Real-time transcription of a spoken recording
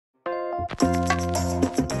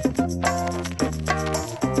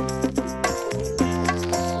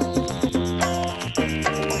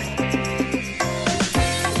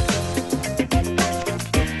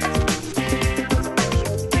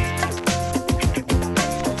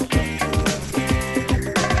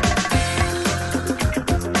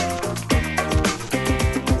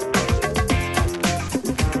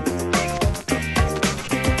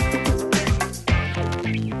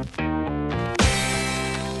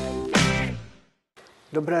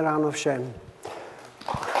Dobré ráno všem.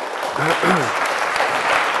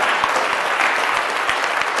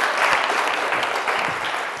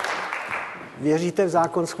 Věříte v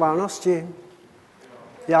zákon schválnosti?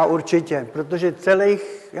 Já určitě, protože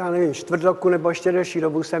celých, já nevím, čtvrt roku nebo ještě delší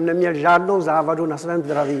dobu jsem neměl žádnou závadu na svém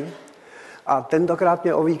zdraví a tentokrát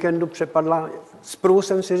mě o víkendu přepadla, zprvu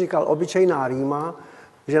jsem si říkal obyčejná rýma,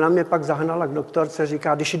 že na mě pak zahnala k doktorce,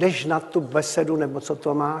 říká, když jdeš na tu besedu nebo co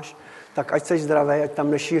to máš, tak ať jsi zdravý, ať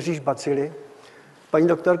tam nešíříš bacily. Paní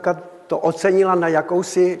doktorka to ocenila na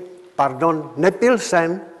jakousi, nepil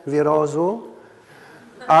jsem virózu,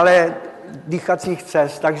 ale dýchacích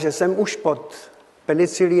cest, takže jsem už pod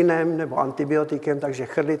penicilínem nebo antibiotikem, takže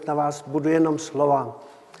chrlit na vás budu jenom slova.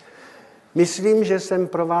 Myslím, že jsem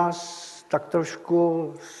pro vás tak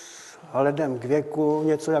trošku s hledem k věku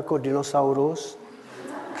něco jako dinosaurus,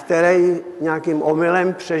 který nějakým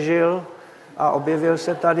omylem přežil a objevil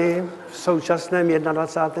se tady v současném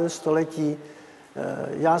 21. století.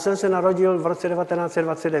 Já jsem se narodil v roce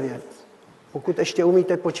 1929. Pokud ještě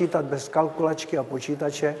umíte počítat bez kalkulačky a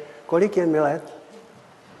počítače, kolik je mi let?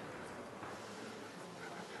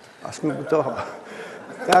 A jsme u toho.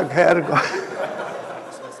 Tak hergo.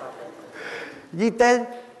 Vidíte,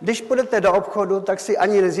 když půjdete do obchodu, tak si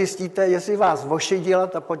ani nezjistíte, jestli vás ošidila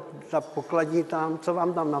ta pokladní tam, co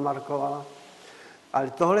vám tam namarkovala. Ale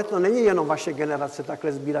tohle to není jenom vaše generace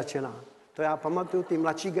takhle zbíračená. To já pamatuju ty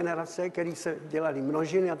mladší generace, které se dělali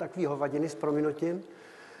množiny a takový hovadiny s prominutím.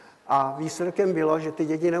 A výsledkem bylo, že ty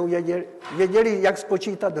děti věděli, jak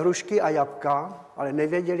spočítat hrušky a jabka, ale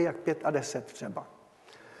nevěděli, jak 5 a 10 třeba.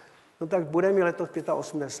 No tak bude mi letos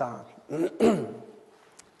 85.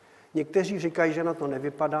 Někteří říkají, že na to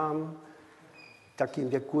nevypadám, tak jim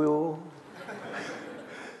děkuju.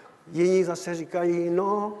 Jiní zase říkají,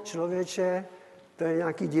 no člověče, to je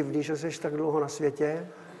nějaký divný, že jsi tak dlouho na světě.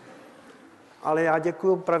 Ale já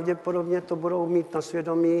děkuju, pravděpodobně to budou mít na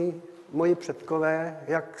svědomí moji předkové,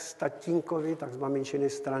 jak z tatínkovi, tak z maminčiny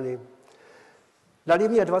strany. Dali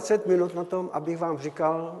mě 20 minut na tom, abych vám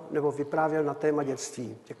říkal nebo vyprávěl na téma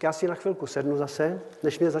dětství. Tak já si na chvilku sednu zase,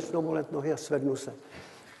 než mě začnou bolet nohy a svednu se.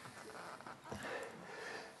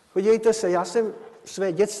 Podívejte se, já jsem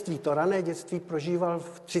své dětství, to rané dětství prožíval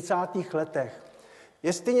v 30. letech.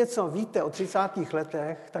 Jestli něco víte o 30.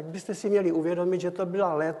 letech, tak byste si měli uvědomit, že to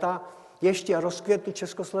byla léta ještě rozkvětu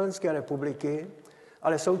Československé republiky,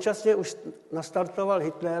 ale současně už nastartoval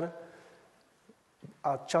Hitler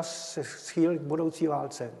a čas se schýlil k budoucí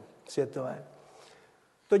válce světové.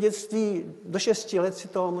 To dětství do 6 let si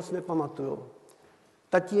toho moc nepamatuju.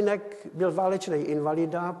 Tatínek byl válečný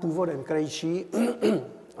invalida, původem krejčí,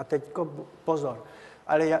 a teďko pozor,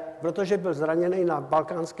 ale protože byl zraněný na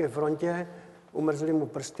balkánské frontě, umrzly mu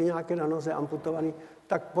prsty nějaké na noze, amputovaný,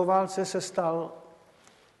 tak po válce se stal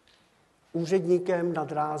úředníkem na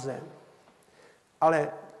dráze.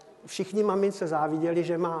 Ale všichni mamince záviděli,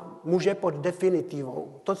 že má muže pod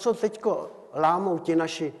definitivou. To, co teďko lámou ti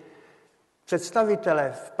naši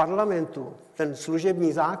představitelé v parlamentu, ten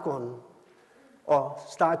služební zákon o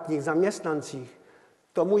státních zaměstnancích,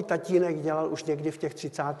 to můj tatínek dělal už někdy v těch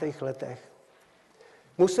 30. letech.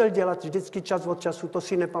 Musel dělat vždycky čas od času, to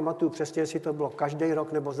si nepamatuju přesně, jestli to bylo každý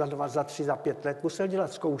rok nebo za 2, za 3, za 5 let, musel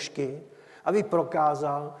dělat zkoušky, aby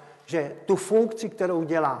prokázal, že tu funkci, kterou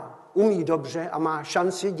dělá, umí dobře a má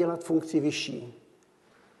šanci dělat funkci vyšší.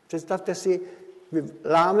 Představte si, my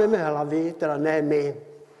lámeme hlavy, teda ne my,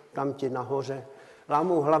 tam ti nahoře,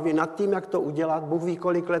 lámou hlavy nad tím, jak to udělat. Bůh ví,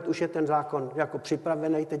 kolik let už je ten zákon jako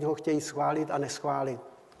připravený, teď ho chtějí schválit a neschválit.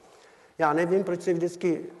 Já nevím, proč si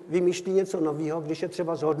vždycky vymýšlí něco nového, když je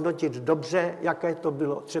třeba zhodnotit dobře, jaké to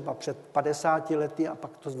bylo třeba před 50 lety a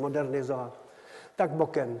pak to zmodernizovat. Tak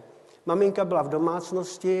bokem. Maminka byla v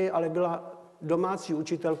domácnosti, ale byla domácí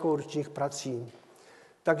učitelkou ručních prací.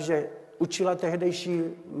 Takže učila tehdejší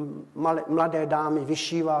mladé dámy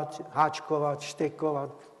vyšívat, háčkovat, štrikovat,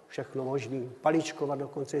 všechno možný, paličkovat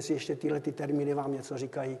dokonce, jestli ještě tyhle termíny vám něco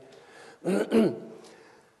říkají.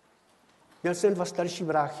 Měl jsem 2 starší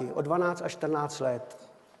bráchy, o 12 a 14 let.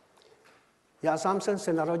 Já sám jsem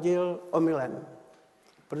se narodil omylem,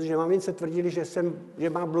 protože mamince tvrdili, že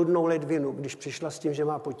má bludnou ledvinu, když přišla s tím, že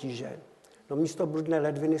má potíže. No místo brudné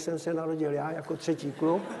ledviny jsem se narodil já jako třetí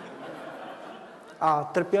kluk. A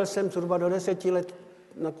trpěl jsem zhruba do 10 let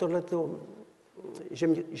na tohleto,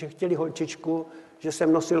 že chtěli holčičku, že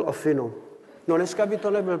jsem nosil ofinu. No dneska by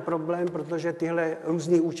to nebyl problém, protože tyhle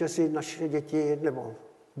různý účesy naše děti, nebo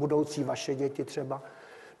budoucí vaše děti třeba,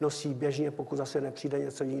 nosí běžně, pokud zase nepřijde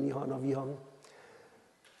něco jiného nového.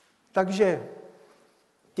 Takže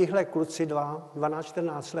tihle kluci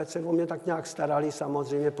 12-14 let se o mě tak nějak starali,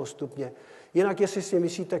 samozřejmě postupně. Jinak, jestli si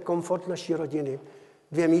myslíte, komfort naší rodiny,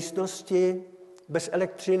 2 místnosti, bez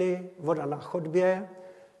elektřiny, voda na chodbě,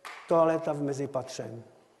 toaleta v mezipatře.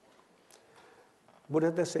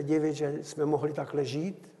 Budete se divit, že jsme mohli takhle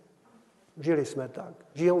žít? Žili jsme tak.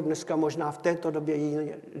 Žijou dneska možná v této době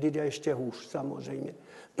jiní lidé ještě hůř, samozřejmě.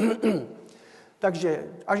 Takže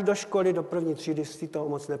až do školy, do 1. třídy si toho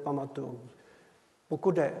moc nepamatuju.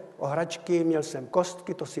 Pokud jde o hračky, měl jsem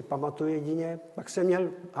kostky, to si pamatuju jedině. Pak jsem měl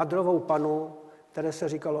hadrovou panu, které se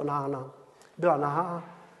říkalo Nána. Byla nahá,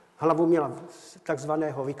 hlavu měla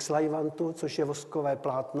takzvaného vixlajvantu, což je voskové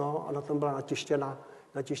plátno, a na tom byla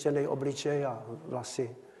natištěný obličej a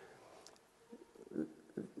vlasy.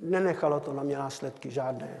 Nenechalo to na mě následky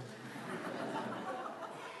žádné.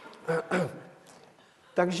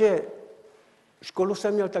 Takže školu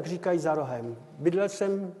jsem měl, tak říkají, za rohem. Bydlel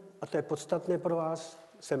jsem, a to je podstatné pro vás,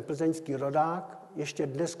 jsem plzeňský rodák. Ještě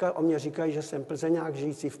dneska o mě říkají, že jsem plzeňák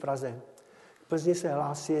žijící v Praze. V Plzni se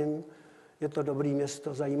hlásím, je to dobrý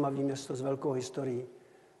město, zajímavé město s velkou historií.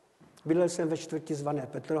 Bydlel jsem ve čtvrti zvané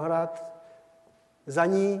Petrohrad. Za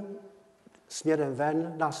ní směrem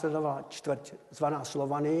ven následovala čtvrť zvaná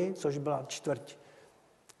Slovany, což byla čtvrť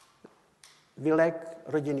vilek,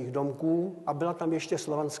 rodinných domků, a byla tam ještě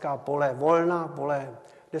slovanská pole, volná pole.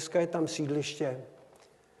 Dneska je tam sídliště,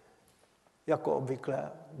 jako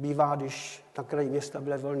obvykle. Bývá, když na kraji města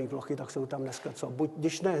byly volné plochy, tak jsou tam dneska co?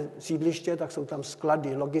 Když ne sídliště, tak jsou tam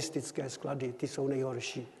sklady, logistické sklady, ty jsou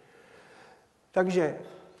nejhorší. Takže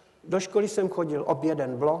do školy jsem chodil ob 1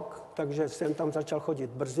 blok, takže jsem tam začal chodit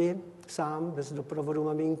brzy, sám, bez doprovodu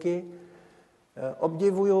maminky.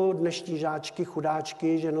 Obdivuju dnešní žáčky,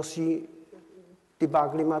 chudáčky, že nosí, ty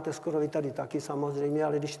bágly máte skoro vy tady taky samozřejmě,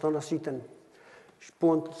 ale když to nosí ten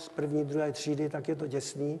špunt z 1., 2. třídy, tak je to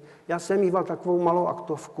děsný. Já jsem mýval takovou malou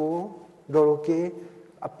aktovku do ruky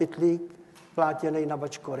a pytlík plátěnej na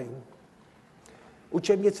bačkory.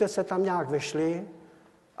 Učebnice se tam nějak vešly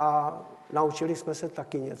a naučili jsme se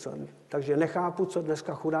taky něco. Takže nechápu, co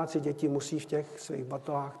dneska chudáci děti musí v těch svých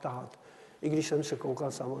batohách tahat. I když jsem se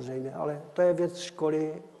koukal samozřejmě, ale to je věc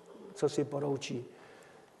školy, co si poroučí.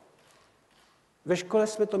 Ve škole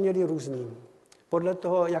jsme to měli různý. Podle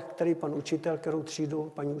toho, jak tady pan učitel, kterou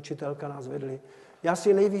třídu paní učitelka nás vedli. Já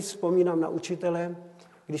si nejvíc vzpomínám na učitele,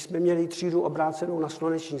 když jsme měli třídu obrácenou na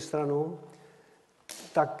sluneční stranu,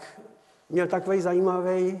 tak měl takový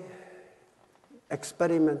zajímavý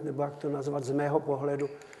experiment, nebo jak to nazvat z mého pohledu.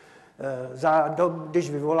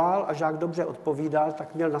 Když vyvolal a žák dobře odpovídal,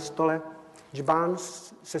 tak měl na stole džbán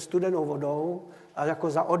se studenou vodou a jako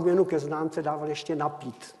za odměnu ke známce dával ještě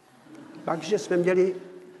napít. Takže jsme měli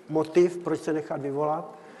motiv, proč se nechat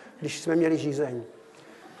vyvolat, když jsme měli žízeň.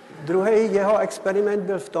 Druhý jeho experiment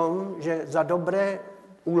byl v tom, že za dobré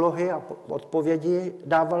úlohy a odpovědi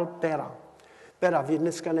dával pera. Pera, vy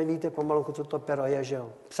dneska nevíte pomalu, co to pero je, že jo?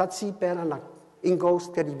 Psací pera na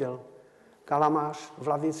inkoust, který byl kalamář, v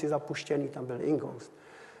lavici zapuštěný, tam byl inkoust.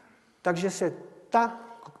 Takže se ta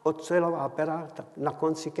ocelová pera na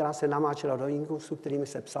konci, která se namáčela do inkoustu, kterými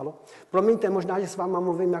se psalo. Promiňte, možná, že s váma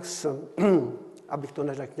mluvím jak abych to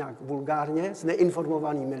neřekl nějak vulgárně, s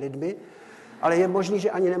neinformovanými lidmi, ale je možný,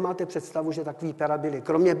 že ani nemáte představu, že takový pera byly,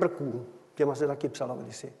 kromě brků, těma se taky psalo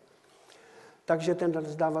kdysi. Takže ten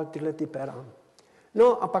rozdával tyhle ty pera.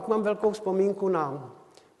 No a pak mám velkou vzpomínku na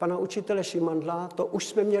pana učitele Šimandla, to už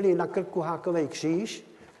jsme měli na krku hákový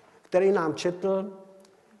kříž, který nám četl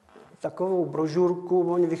takovou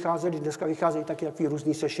brožurku, oni vycházeli, dneska vycházejí taky takový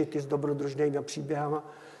různý sešity s dobrodružnými příběhama.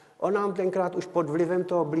 On nám tenkrát už pod vlivem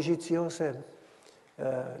toho blížícího se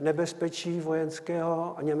nebezpečí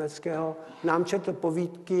vojenského a německého nám četl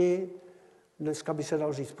povídky, dneska by se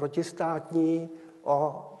dalo říct protistátní,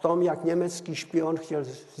 o tom, jak německý špion chtěl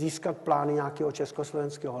získat plány nějakého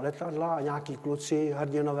československého letadla a nějaký kluci,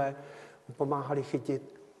 hrdinové, pomáhali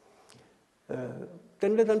chytit.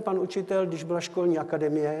 Ten pan učitel, když byla školní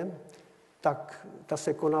akademie, tak ta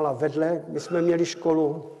se konala vedle. My jsme měli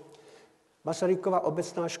školu Masarykova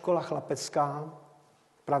obecná škola chlapecká,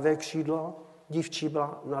 pravé křídlo, dívčí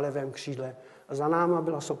byla na levém křídle. A za náma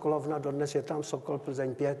byla Sokolovna, dodnes je tam Sokol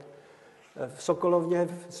Plzeň 5. V Sokolovně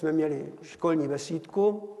jsme měli školní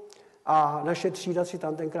besídku A naše třída si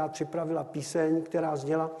tam tenkrát připravila píseň, která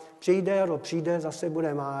zněla Přijde jaro, přijde, zase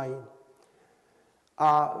bude máj.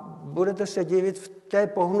 A budete se divit, v té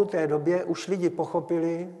pohnuté době už lidi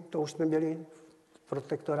pochopili, to už jsme měli v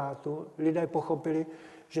protektorátu, lidé pochopili,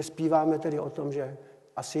 že zpíváme tedy o tom, že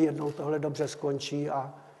asi jednou tohle dobře skončí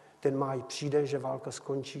a ten máj přijde, že válka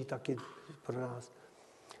skončí taky pro nás.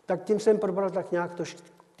 Tak tím jsem probral tak nějak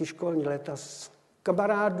ty školní léta. Z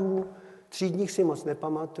kamarádů třídních si moc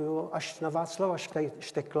nepamatuju, až na Václava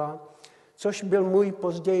Štekla, což byl můj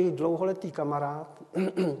později dlouholetý kamarád.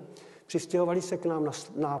 Přistěhovali se k nám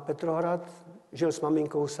na Petrohrad, žil s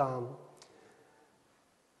maminkou sám.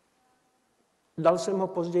 Dal jsem ho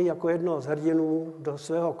později jako jednoho z hrdinů do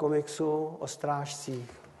svého komiksu o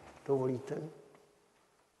strážcích. Dovolíte?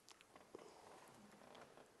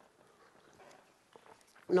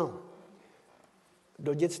 No,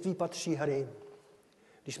 do dětství patří hry.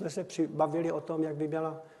 Když jsme se bavili o tom, jak by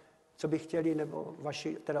měla, co by chtěli, nebo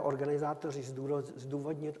vaši teda organizátoři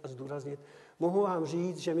zdůvodnit a zdůraznit, mohu vám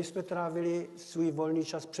říct, že my jsme trávili svůj volný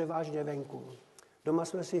čas převážně venku. Doma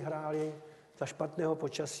jsme si hráli za špatného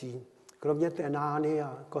počasí. Kromě té nány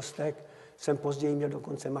a kostek jsem později měl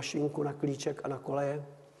dokonce mašinku na klíček a na koleje.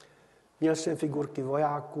 Měl jsem figurky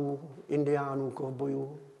vojáků, indiánů,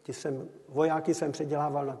 kovbojů. Vojáky jsem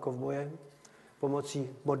předělával na kovboje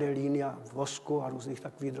pomocí modelíny a vosku a různých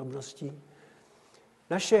takových drobností.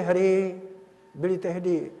 Naše hry byly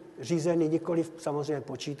tehdy řízeny nikoli samozřejmě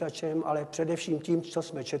počítačem, ale především tím, co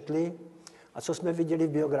jsme četli a co jsme viděli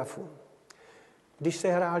v biografu. Když se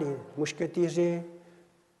hráli mušketýři,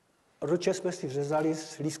 ruče jsme si řezali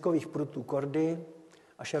z lískových prutů kordy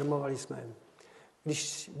a šermovali jsme.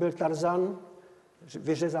 Když byl Tarzan,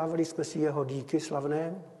 vyřezávali jsme si jeho dýky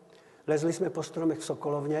slavné, lezli jsme po stromech v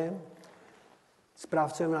Sokolovně,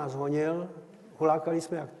 správcem nás honil, hulákali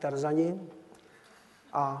jsme jak Tarzani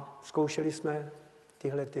a zkoušeli jsme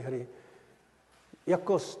tyhle ty hry.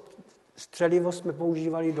 Jako střelivo jsme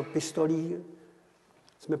používali do pistolí,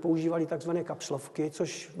 jsme používali takzvané kapslovky,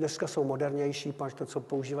 což dneska jsou modernější, páč to, co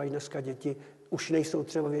používají dneska děti, už nejsou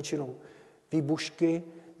třeba většinou výbušky,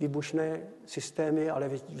 výbušné systémy, ale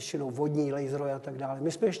většinou vodní, laserové a tak dále.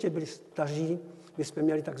 My jsme ještě byli staří, my jsme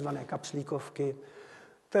měli takzvané kapslíkovky.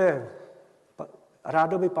 To je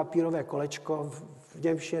rádoby papírové kolečko, v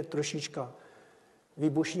němž je trošička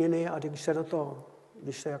výbušniny a když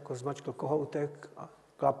se jako zmačkl kohoutek a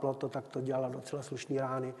klaplo to, tak to dělalo docela slušný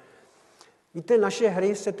rány. Víte, naše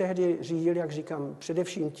hry se tehdy řídily, jak říkám,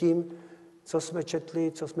 především tím, co jsme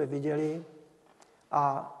četli, co jsme viděli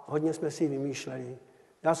a hodně jsme si vymýšleli.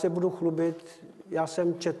 Já se budu chlubit, já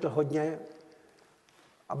jsem četl hodně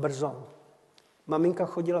a brzo. Maminka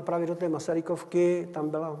chodila právě do té Masarykovky, tam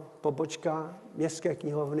byla pobočka městské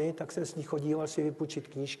knihovny, tak jsem s ní chodíval si vypůjčit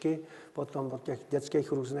knížky, potom od těch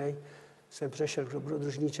dětských různých jsem přešel k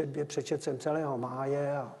dobrodružní četbě, přečetl jsem celého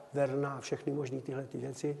Máje a Verna a všechny možné tyhle ty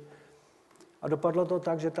věci. A dopadlo to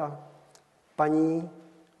tak, že ta paní,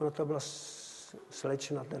 ona to byla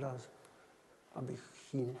slečna teda, abych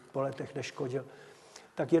jí po letech neškodil,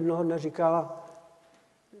 tak jednoho dne říkala,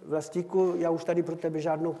 Vlastíku, já už tady pro tebe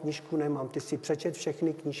žádnou knížku nemám, ty si přečet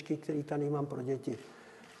všechny knížky, které tady mám pro děti.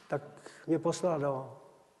 Tak mě poslala do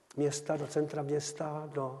města, do centra města,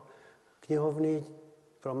 do knihovny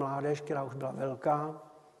pro mládež, která už byla velká.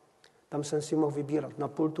 Tam jsem si mohl vybírat na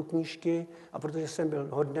pultu knížky a protože jsem byl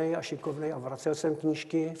hodnej a šikovnej a vracel jsem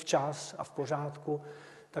knížky včas a v pořádku,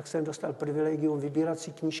 tak jsem dostal privilegium vybírat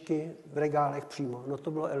si knížky v regálech přímo. No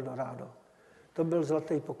to bylo Eldorado. To byl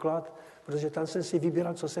zlatý poklad, protože tam jsem si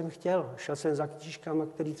vybíral, co jsem chtěl. Šel jsem za knížkama,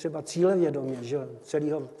 který třeba cílevědomě, že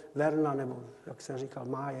celého Verna, nebo, jak jsem říkal,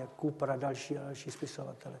 Máje, Coopera a další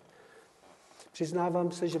spisovatele.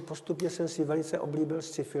 Přiznávám se, že postupně jsem si velice oblíbil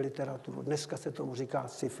sci-fi literaturu. Dneska se tomu říká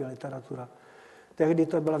sci-fi literatura. Tehdy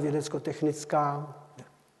to byla vědecko-technická,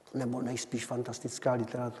 nebo nejspíš fantastická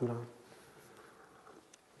literatura.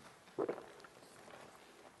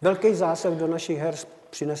 Velký zásah do našich her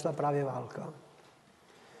přinesla právě válka.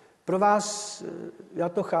 Pro vás, já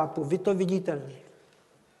to chápu, vy to vidíte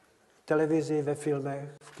v televizi, ve filmech,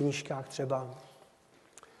 v knížkách třeba.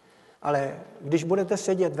 Ale když budete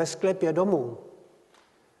sedět ve sklepě domu,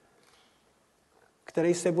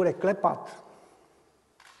 který se bude klepat,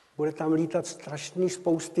 bude tam lítat strašný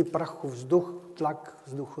spousty prachu, vzduch, tlak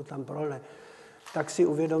vzduchu tam prolne, tak si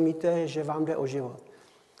uvědomíte, že vám jde o život.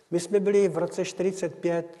 My jsme byli v roce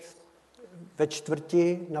 1945 ve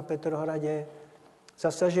čtvrti na Petrohradě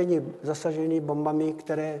zasaženi bombami,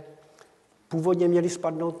 které původně měly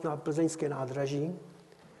spadnout na plzeňské nádraží.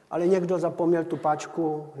 ale někdo zapomněl tu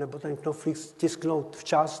páčku nebo ten knoflík stisknout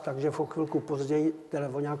včas, takže o chvilku později, teda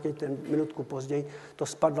o nějaký ten minutku později, to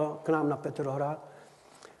spadlo k nám na Petrohrad.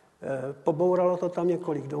 Pobouralo to tam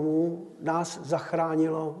několik domů, nás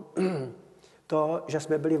zachránilo to, že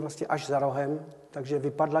jsme byli vlastně až za rohem, takže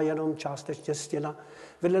vypadla jenom částečně stěna.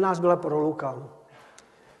 Vedle nás byla proluka.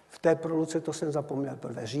 V té proluce, to jsem zapomněl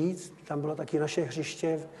prvé říct, tam bylo taky naše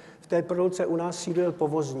hřiště. V té proluce u nás sídlil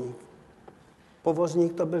povozník.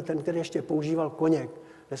 Povozník to byl ten, který ještě používal koněk.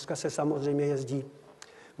 Dneska se samozřejmě jezdí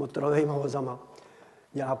motorovými vozama.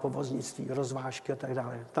 Dělá povoznictví, rozvážky a tak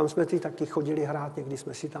dále. Tam jsme taky chodili hrát, někdy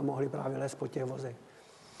jsme si tam mohli právě lézt po těch vozech.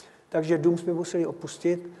 Takže dům jsme museli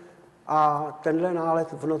opustit a tenhle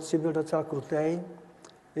nálet v noci byl docela krutej,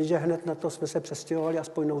 že hned na to jsme se přestěhovali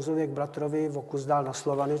aspoň nouzově k bratrovi v kus dál na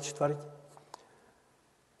Slovany čtvrť.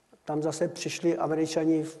 Tam zase přišli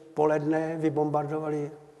Američani v poledne,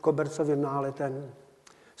 vybombardovali kobercovým náletem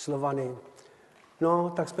Slovany. No,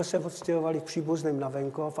 tak jsme se odstěhovali k příbuzným na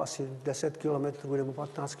venkov, asi 10 kilometrů nebo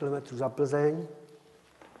 15 kilometrů za Plzeň.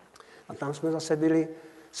 A tam jsme zase byli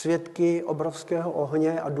svědky obrovského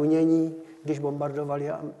ohně a dunění, když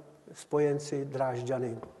bombardovali spojenci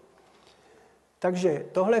Drážďany. Takže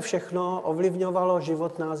tohle všechno ovlivňovalo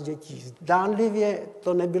život nás dětí. Zdánlivě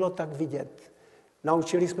to nebylo tak vidět.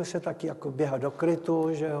 Naučili jsme se taky jako běhat do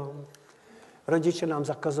krytu, že jo. Rodiče nám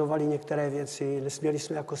zakazovali některé věci, nesměli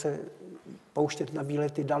jsme jako se pouštět na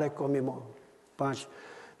výlety daleko mimo. Páč.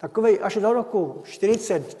 Takovej až do roku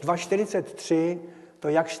 42-43 to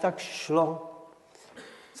jakž tak šlo.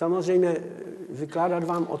 Samozřejmě vykládat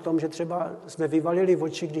vám o tom, že třeba jsme vyvalili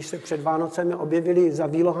oči, když se před Vánocemi objevili za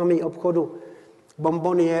výlohami obchodu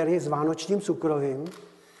bomboniéry s vánočním cukrovým,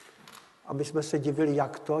 aby jsme se divili,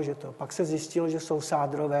 jak to, že to. Pak se zjistilo, že jsou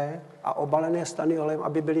sádrové a obalené stany olem,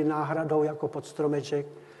 aby byly náhradou jako pod stromeček,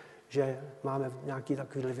 že máme nějaké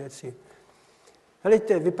takové věci.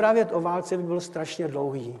 Helejte, vyprávět o válce by bylo strašně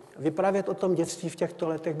dlouhý. Vyprávět o tom dětství v těchto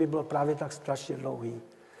letech by bylo právě tak strašně dlouhý.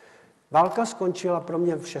 Válka skončila pro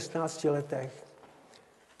mě v 16 letech.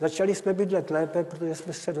 Začali jsme bydlet lépe, protože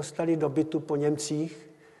jsme se dostali do bytu po Němcích,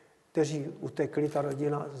 kteří utekli, ta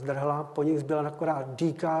rodina zdrhla. Po nich zbyla akorát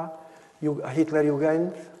dýka,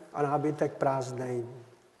 Hitlerjugend a nábytek prázdnej.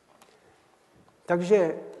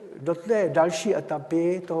 Takže do té další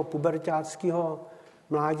etapy toho puberťáckého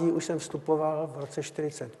mládí už jsem vstupoval v roce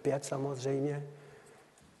 45 samozřejmě.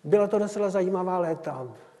 Byla to docela zajímavá léta.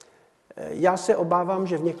 Já se obávám,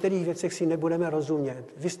 že v některých věcech si nebudeme rozumět.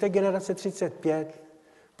 Vy jste generace 35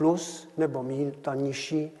 plus nebo míň, ta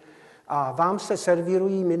nižší, a vám se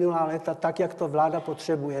servírují minulá léta tak, jak to vláda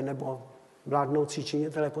potřebuje, nebo vládnoucí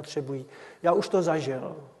činitelé potřebují. Já už to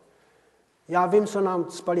zažil. Já vím, co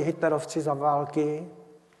nám spali hitlerovci za války,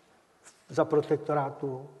 za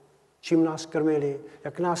protektorátu, čím nás krmili,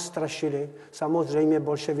 jak nás strašili. Samozřejmě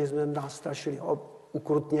bolševismem nás strašili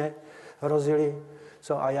ukrutně, hrozili,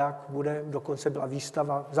 co a jak bude. Dokonce byla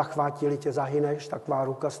výstava, zachvátili tě, zahyneš, taková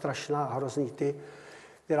ruka strašná a hrozný ty,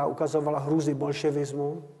 která ukazovala hrůzy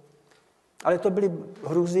bolševismu. Ale to byly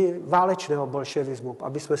hrůzy válečného bolševismu,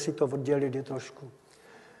 aby jsme si to oddělili trošku.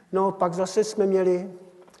 No, pak zase jsme měli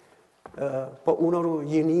po únoru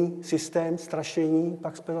jiný systém strašení,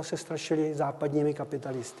 pak jsme zase strašili západními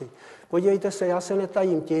kapitalisty. Podívejte se, já se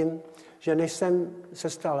netajím tím, že než jsem se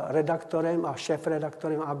stal redaktorem a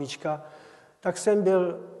šéfredaktorem ABčka, tak jsem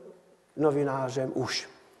byl novinářem už.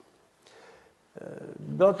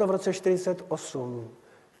 Bylo to v roce 1948.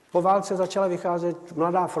 Po válce začala vycházet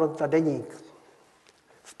Mladá fronta, deník.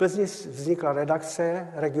 V Plzni vznikla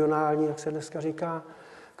redakce, regionální, jak se dneska říká,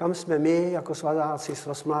 kam jsme my, jako svazáci,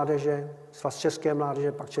 Svaz mládeže, Svaz české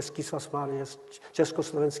mládeže, pak Český svaz mládeže,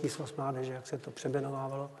 Československý svaz mládeže, jak se to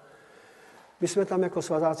přejmenovávalo. My jsme tam jako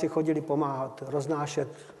svazáci chodili pomáhat, roznášet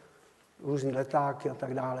různý letáky a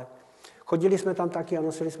tak dále. Chodili jsme tam taky a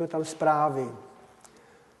nosili jsme tam zprávy.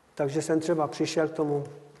 Takže jsem třeba přišel k tomu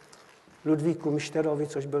Ludvíku Mišterovi,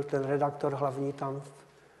 což byl ten redaktor hlavní tam,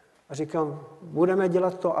 a říkám, budeme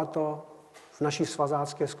dělat to a to, v naší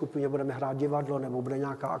svazácké skupině budeme hrát divadlo, nebo bude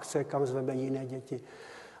nějaká akce, kam zveme jiné děti.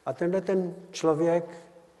 A tenhle ten člověk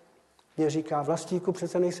mě říká, Vlastíku,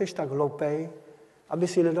 přece nejseš tak hloupej, aby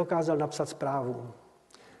si nedokázal napsat zprávu.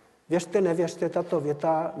 Věřte, nevěřte, tato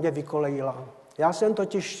věta mě vykolejila. Já jsem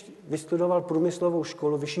totiž vystudoval průmyslovou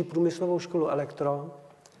školu, vyšší průmyslovou školu elektro,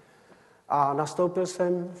 a nastoupil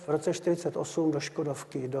jsem v roce 1948 do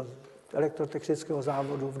Škodovky, do elektrotechnického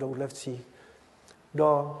závodu v Doudlevcích,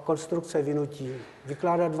 do konstrukce vinutí.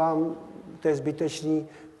 Vykládat vám, to je zbytečný,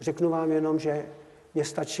 řeknu vám jenom, že mě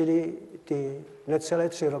stačily ty necelé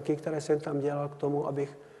 3 roky, které jsem tam dělal k tomu,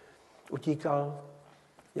 abych utíkal,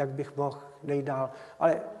 jak bych mohl nejdál.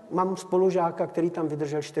 Ale mám spolužáka, který tam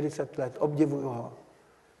vydržel 40 let, obdivuju ho.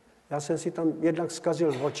 Já jsem si tam jednak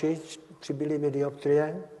zkazil oči, přibyly mi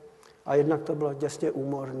dioptrie, a jednak to bylo děsně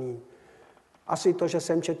úmorný. Asi to, že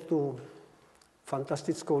jsem četl tu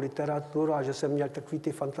fantastickou literaturu a že jsem měl takový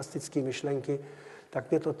ty fantastické myšlenky,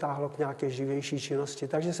 tak mě to táhlo k nějaké živější činnosti.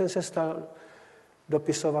 Takže jsem se stal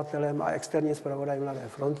dopisovatelem a externím zpravodajem Mladé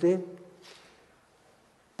fronty.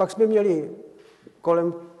 Pak jsme měli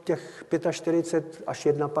kolem těch 45 až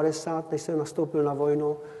 51, než jsem nastoupil na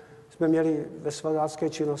vojnu, jsme měli ve svazácké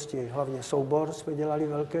činnosti hlavně soubor, jsme dělali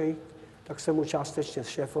velký, tak jsem mu částečně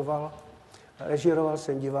šéfoval, režíroval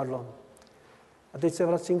jsem divadlo. A teď se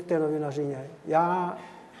vracím k té novinařině. Já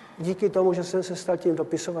díky tomu, že jsem se stal tím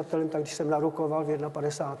dopisovatelem, tak když jsem narukoval v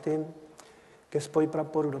 51. ke spoji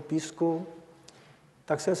praporu do Písku,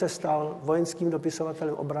 tak jsem se stal vojenským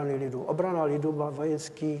dopisovatelem Obrany lidu. Obrana lidu byl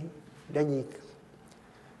vojenský deník.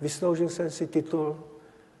 Vysloužil jsem si titul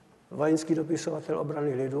vojenský dopisovatel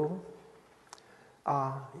Obrany lidu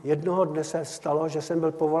a jednoho dne se stalo, že jsem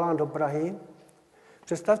byl povolán do Prahy.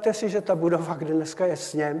 Představte si, že ta budova, kde dneska je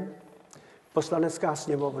sněm, Poslanecká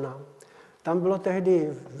sněmovna, tam bylo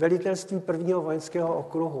tehdy velitelství 1. vojenského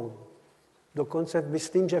okruhu. Dokonce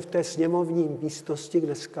myslím, že v té sněmovní místnosti, kde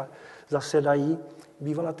dneska zasedají,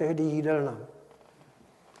 bývala tehdy jídelna.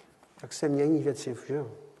 Tak se mění věci, že jo?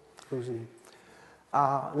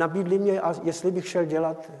 A nabídli mě, jestli bych šel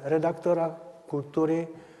dělat redaktora kultury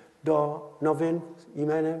do novin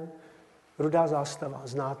jménem Rudá zástava.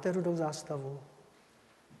 Znáte Rudou zástavu?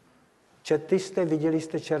 Četli jste, viděli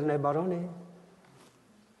jste Černé barony?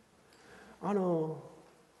 Ano,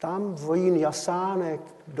 tam vojín Jasánek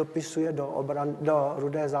dopisuje do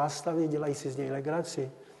Rudé zástavy, dělají si z něj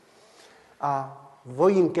legraci. A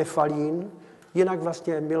vojín Kefalín, jinak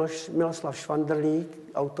vlastně Miloslav Švandrlík,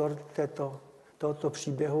 autor tohoto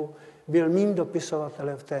příběhu, byl mým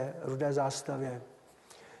dopisovatelem v té Rudé zástavě.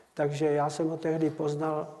 Takže já jsem ho tehdy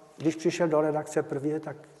poznal, když přišel do redakce prvně,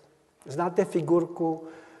 tak znáte figurku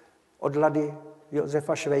od Lady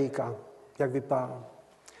Josefa Švejka, jak vypadal.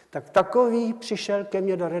 Tak takový přišel ke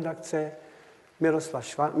mně do redakce Miloslav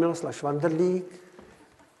Švandrlík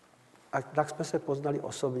a tak jsme se poznali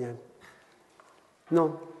osobně.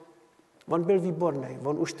 No, on byl výborný.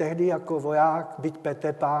 On už tehdy jako voják, byť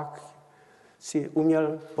petepák, si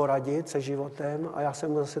uměl poradit se životem a já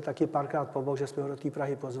jsem mu zase taky párkrát pomohl, že jsme ho do té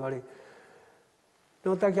Prahy pozvali.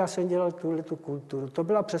 No tak já jsem dělal tu kulturu. To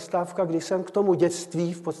byla přestávka, kdy jsem k tomu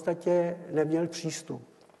dětství v podstatě neměl přístup.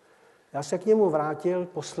 Já se k němu vrátil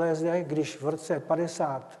posléze, když v roce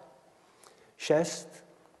 56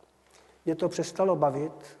 mě to přestalo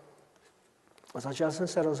bavit a začal jsem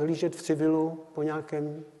se rozhlížet v civilu po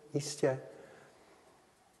nějakém místě.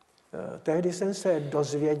 Tehdy jsem se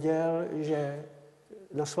dozvěděl, že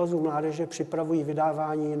na Svazu mládeže připravují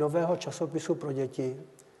vydávání nového časopisu pro děti,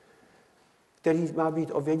 který má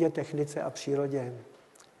být o vědě, technice a přírodě.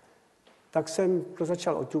 Tak jsem to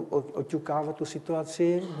začal oťukávat tu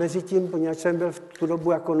situaci. Mezitím, poněvadž jsem byl v tu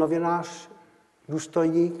dobu jako novinář,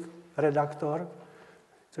 důstojník, redaktor,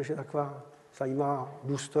 což je taková zajímavá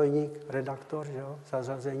důstojník, redaktor, že jo,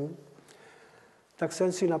 zařazení, tak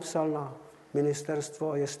jsem si napsal na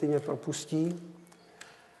ministerstvo, jestli mě propustí.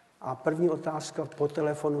 A první otázka po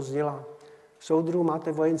telefonu zněla: soudru,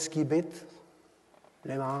 máte vojenský byt?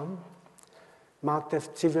 Nemám. Máte v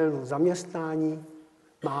civilu zaměstnání?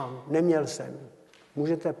 Mám. Neměl jsem.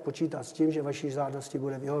 Můžete počítat s tím, že vaší žádosti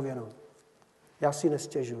bude vyhověno. Já si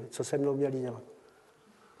nestěžuji, co se mnou měli dělat.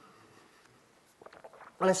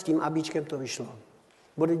 Ale s tím abíčkem to vyšlo.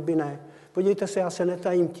 Bodejť by ne. Podívejte se, já se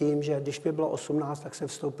netajím tím, že když mi bylo 18, tak jsem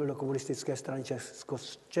vstoupil do komunistické strany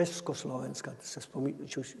Československa.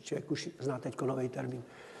 Člověk už zná teď nový termín.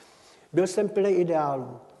 Byl jsem plný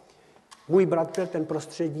ideálů. Můj bratr, ten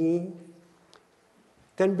prostřední,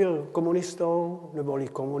 ten byl komunistou, neboli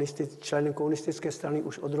členem komunistické strany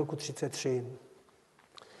už od roku 1933.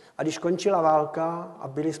 A když končila válka a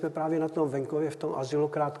byli jsme právě na tom venkově, v tom azylu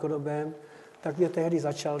krátkodobém, tak mě tehdy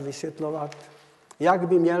začal vysvětlovat, jak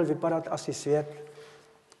by měl vypadat asi svět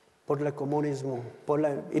podle komunismu,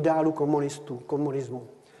 podle ideálu komunismu.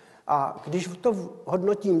 A když to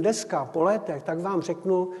hodnotím dneska po letech, tak vám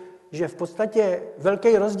řeknu, že v podstatě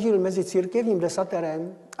velký rozdíl mezi církevním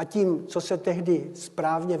desaterem a tím, co se tehdy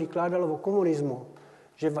správně vykládalo o komunismu,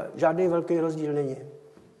 že žádný velký rozdíl není.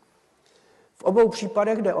 V obou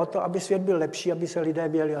případech jde o to, aby svět byl lepší, aby se lidé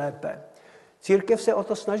měli lépe. Církev se o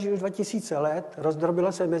to snaží už 2000 let,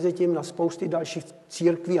 rozdrobila se mezi tím na spousty dalších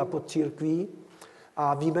církví a podcírkví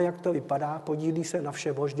a víme, jak to vypadá, podílí se na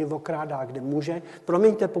všem možným, okrádá, kde může.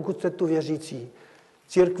 Promiňte, pokud jste tu věřící,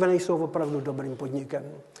 církve nejsou opravdu dobrým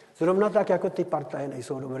podnikem. Zrovna tak, jako ty partaje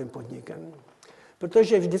nejsou dobrým podnikem.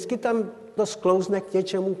 Protože vždycky tam to sklouzne k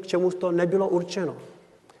něčemu, k čemu to nebylo určeno.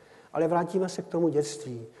 Ale vrátíme se k tomu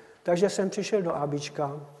dětství. Takže jsem přišel do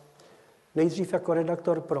ABčka, nejdřív jako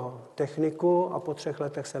redaktor pro techniku a po 3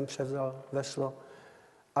 letech jsem převzal veslo.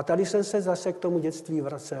 A tady jsem se zase k tomu dětství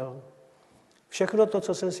vracel. Všechno to,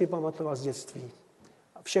 co jsem si pamatoval z dětství.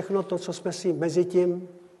 Všechno to, co jsme si mezi tím,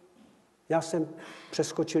 já jsem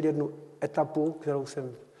přeskočil jednu etapu, kterou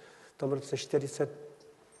jsem v tom roce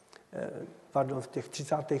v těch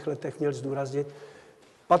 30. letech měl zdůraznit.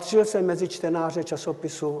 Patřil jsem mezi čtenáře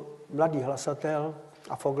časopisu Mladý hlasatel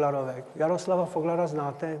a Foglarovek. Jaroslava Foglara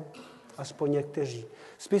znáte? Aspoň někteří.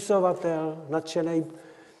 Spisovatel, nadšenej.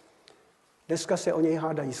 Dneska se o něj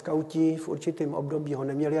hádají skauti, v určitém období ho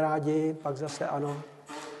neměli rádi, pak zase ano.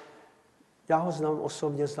 Já ho znám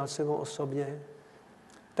osobně, znal jsem ho osobně.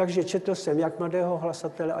 Takže četl jsem jak Mladého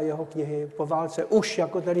hlasatele a jeho knihy. Po válce už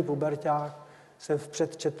jako tady puberťák jsem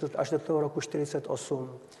vpřed četl až do toho roku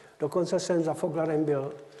 1948. Dokonce jsem za Foglarem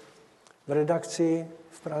byl v redakci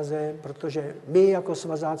v Praze, protože my jako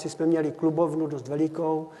svazáci jsme měli klubovnu dost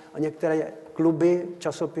velikou a některé kluby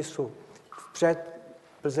časopisu vpřed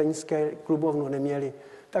plzeňské klubovnu neměli,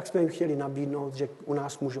 tak jsme jim chtěli nabídnout, že u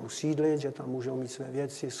nás můžou sídlit, že tam můžou mít své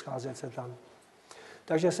věci, scházet se tam.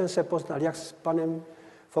 Takže jsem se poznal jak s panem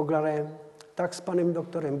Foglarem, tak s panem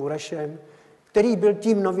doktorem Burešem, který byl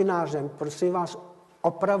tím novinářem. Prosím vás,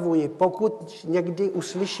 opravuji, pokud někdy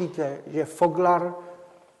uslyšíte, že Foglar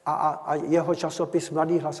a jeho časopis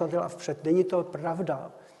Mladý hlasatel a vpřed, není to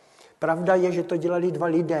pravda. Pravda je, že to dělali 2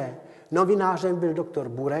 lidé. Novinářem byl doktor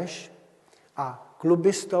Bureš a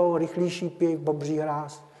klubistou, rychlý šípy, bobří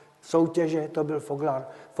hráz, soutěže, to byl Foglar.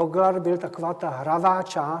 Foglar byl taková ta hravá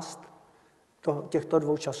část těchto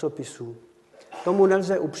 2 časopisů. Tomu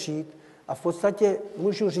nelze upřít a v podstatě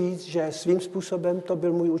můžu říct, že svým způsobem to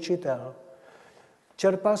byl můj učitel.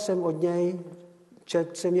 Čerpal jsem od něj,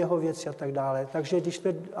 četl jsem jeho věci a tak dále. Takže když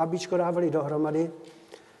jsme ABčko dávali dohromady,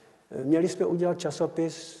 měli jsme udělat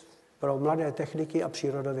časopis pro mladé techniky a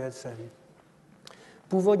přírodovědce.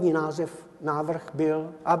 Původní návrh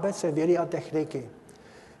byl ABC vědy a techniky.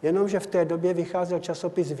 Jenomže v té době vycházel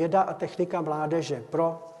časopis Věda a technika mládeže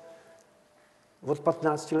pro od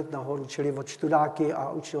 15 let nahoru, čili od študáky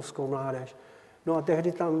a učňovskou mládež. No a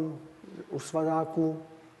tehdy tam u svazáků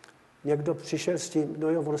někdo přišel s tím, no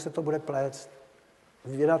jo, ono se to bude pléct.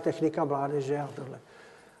 Věda, technika mládeže a tohle.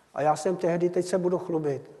 A já jsem tehdy, teď se budu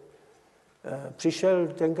chlubit, přišel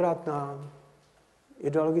tenkrát na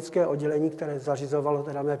ideologické oddělení, které zařizovalo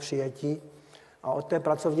teda mé přijetí. A od té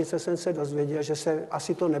pracovnice jsem se dozvěděl, že se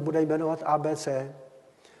asi to nebude jmenovat ABC,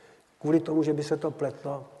 kvůli tomu, že by se to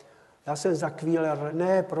pletlo. Já jsem zakvílel,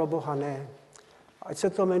 ne, pro boha, ne. Ať se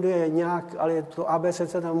to jmenuje nějak, ale to ABC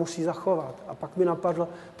se tam musí zachovat. A pak mi napadlo,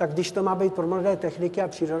 tak když to má být pro mladé techniky a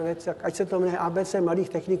přírodovědce, tak ať se to jmenuje ABC mladých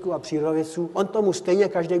techniků a přírodovědců, on tomu stejně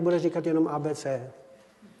každý bude říkat jenom ABC.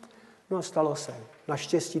 No a stalo se.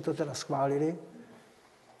 Naštěstí to teda schválili.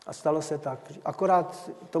 A stalo se tak. Akorát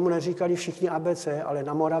tomu neříkali všichni ABC, ale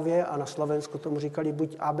na Moravě a na Slovensku tomu říkali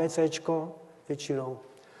buď ABCčko většinou.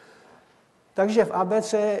 Takže v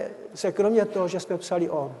ABC se kromě toho, že jsme psali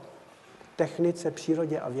o technice,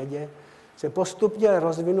 přírodě a vědě, se postupně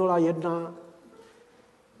rozvinula jedna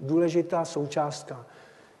důležitá součástka.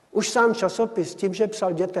 Už sám časopis tím, že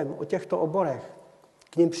psal dětem o těchto oborech,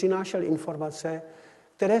 k nim přinášel informace,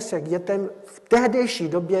 které se k dětem v tehdejší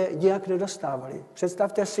době nijak nedostávaly.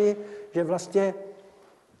 Představte si, že vlastně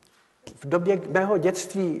v době mého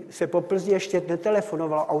dětství se po Plzni ještě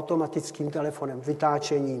netelefonovalo automatickým telefonem,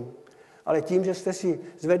 vytáčením, ale tím, že jste si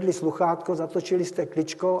zvedli sluchátko, zatočili jste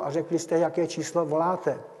kličkou a řekli jste, jaké číslo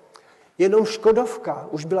voláte. Jenom Škodovka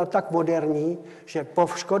už byla tak moderní, že po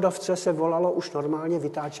Škodovce se volalo už normálně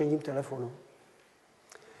vytáčením telefonu.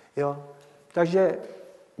 Jo? Takže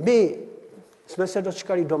my jsme se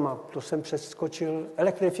dočkali doma, to jsem přeskočil,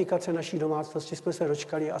 elektrifikace naší domácnosti jsme se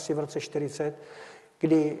dočkali asi v roce 40,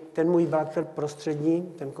 kdy ten můj bratr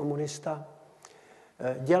prostřední, ten komunista,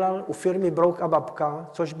 dělal u firmy Brouk a Babka,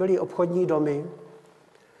 což byly obchodní domy,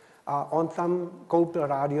 a on tam koupil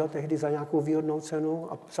rádio tehdy za nějakou výhodnou cenu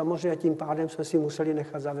a samozřejmě tím pádem jsme si museli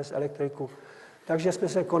nechat zavést elektriku. Takže jsme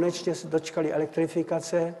se konečně dočkali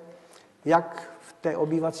elektrifikace, jak v té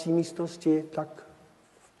obývací místnosti, tak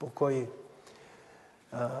v pokoji.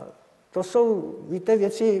 To jsou, víte,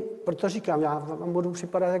 věci, proto říkám, já vám budu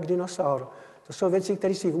připadat jak dinosaur. To jsou věci,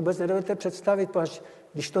 které si vůbec nedovedete představit, protože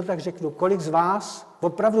když to tak řeknu, kolik z vás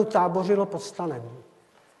opravdu tábořilo pod stanem?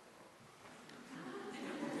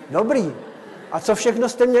 Dobrý. A co všechno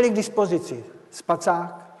jste měli k dispozici?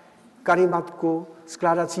 Spacák, karimatku,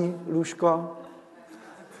 skládací lůžko.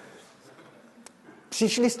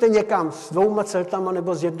 Přišli jste někam s 2 celtama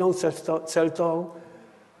nebo s 1 celtou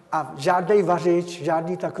a žádnej vařič,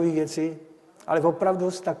 žádný takový věci, ale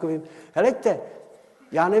opravdu s takovým. Helejte,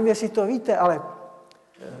 já nevím, jestli to víte, ale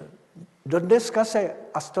dodneska se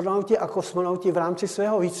astronauti a kosmonauti v rámci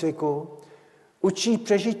svého výcviku učí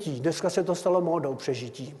přežití. Dneska se to stalo módou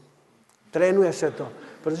přežití. Trénuje se to,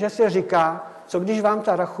 protože se říká, co když vám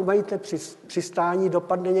ta rachumejte přistání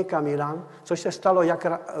dopadne někam jinam, což se stalo jak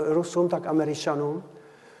Rusům, tak Američanům,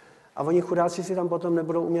 a oni chudáci si tam potom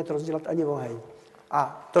nebudou umět rozdělat ani oheň.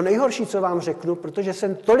 A to nejhorší, co vám řeknu, protože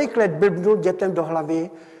jsem tolik let blbnul dětem do hlavy,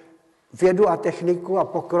 vědu a techniku a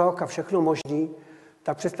pokrok a všechno možný,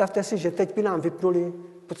 tak představte si, že teď by nám vypnuli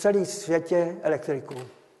po celém světě elektriku.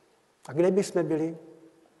 A kde by jsme byli?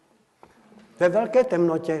 Ve velké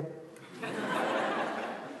temnotě.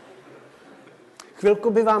 Chvilku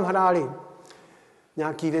by vám hráli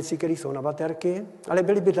nějaké věci, které jsou na baterky, ale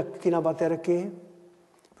byly by taky na baterky,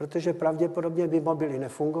 protože pravděpodobně by mobily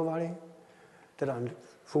nefungovaly, teda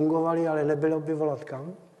fungovaly, ale nebylo by volat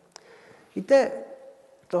kam. Víte,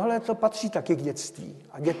 tohle to patří taky k dětství.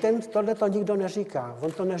 A dětem tohle to nikdo neříká.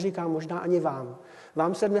 On to neříká možná ani vám.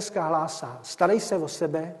 Vám se dneska hlásá, starej se o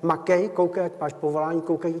sebe, makej, koukej, jak máš povolání,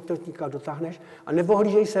 koukej, to nikam dotáhneš a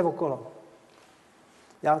neohlížej se okolo.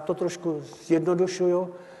 Já to trošku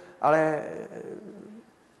zjednodušuju, ale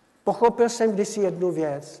pochopil jsem kdysi jednu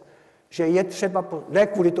věc, že je třeba, ne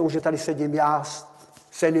kvůli tomu, že tady sedím já,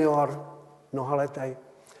 senior, mnohaletý,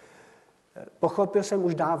 pochopil jsem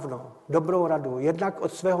už dávno dobrou radu, jednak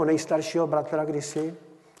od svého nejstaršího bratra kdysi,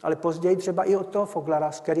 ale později třeba i od toho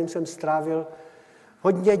Foglara, s kterým jsem strávil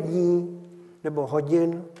hodně dní nebo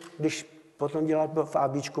hodin, když potom dělal v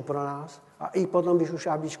ABčku pro nás a i potom, když už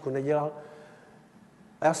ABčku nedělal.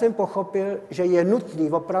 A já jsem pochopil, že je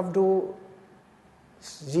nutný opravdu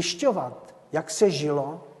zjišťovat, jak se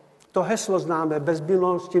žilo. To heslo známe, bez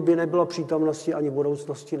minulosti by nebylo přítomnosti ani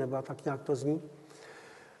budoucnosti, nebo tak nějak to zní.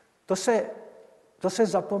 To se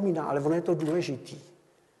zapomíná, ale ono je to důležitý.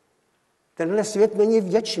 Tenhle svět není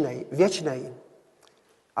věčnej.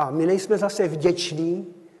 A my nejsme zase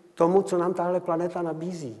vděční tomu, co nám tahle planeta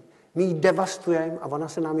nabízí. My ji devastujeme a ona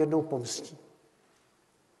se nám jednou pomstí.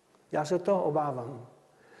 Já se toho obávám.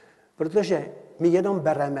 Protože my jenom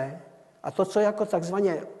bereme a to, co jako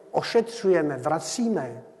takzvaně ošetřujeme,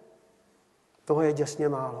 vracíme, toho je děsně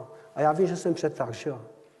málo. A já vím, že jsem přetáhl, že jo?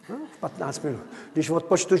 15 minut. Když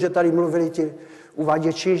odpočtu, že tady mluvili ti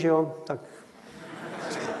uvaděči, že jo, tak...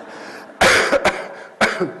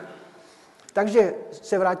 Takže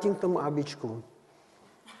se vrátím k tomu ABčku.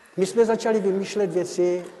 My jsme začali vymýšlet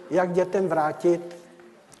věci, jak dětem vrátit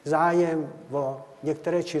zájem o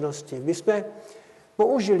některé činnosti. My jsme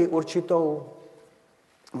použili určitou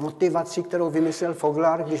motivaci, kterou vymyslel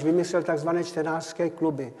Foglar, když vymyslel takzvané čtenářské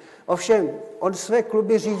kluby. Ovšem, on své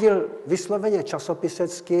kluby řídil vysloveně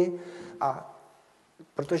časopisecky a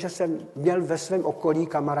protože jsem měl ve svém okolí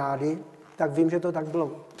kamarády, tak vím, že to tak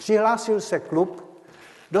bylo. Přihlásil se klub,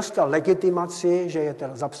 dostal legitimaci, že je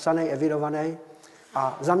teda zapsaný, evidovaný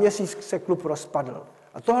a za měsíc se klub rozpadl.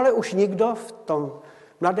 A tohle už nikdo v tom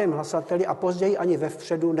Mladém hlasateli a později ani ve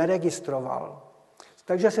vpředu neregistroval.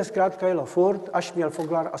 Takže se zkrátka jelo furt, až měl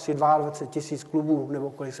Foglar asi 22 000 klubů, nebo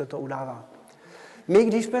kolik se to udává. My,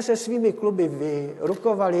 když jsme se svými kluby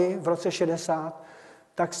vyrukovali v roce 60,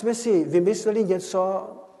 tak jsme si vymysleli něco,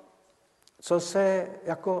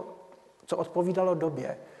 co odpovídalo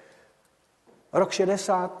době. Rok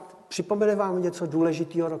 60, připomene vám něco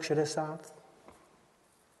důležitého rok 60?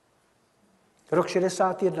 Rok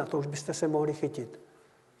 61, to už byste se mohli chytit.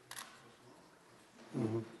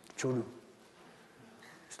 Čudu.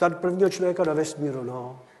 Start prvního člověka do vesmíru,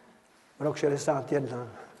 no. Rok 61.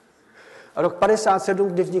 A rok 57,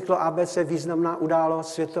 kdy vzniklo ABC, významná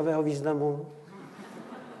událost světového významu.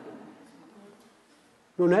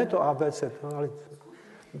 No ne to ABC, no, ale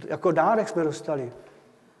jako dárek jsme dostali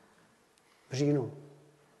v říjnu.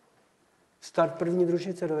 Start první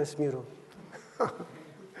družice do vesmíru.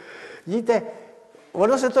 Vidíte,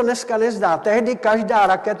 ono se to dneska nezdá. Tehdy každá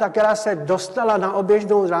raketa, která se dostala na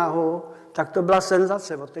oběžnou dráhu, tak to byla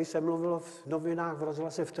senzace. O té se mluvilo v novinách, v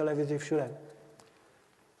rozhlase, v televizi, všude.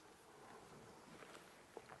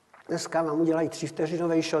 Dneska vám udělají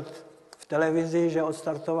 3vteřinový shot v televizi, že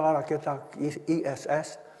odstartovala raketa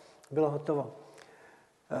ISS. Bylo hotovo.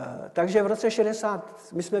 Takže v roce 60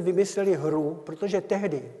 my jsme vymysleli hru, protože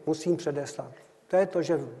tehdy musím předeslat. To je to,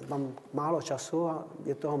 že mám málo času a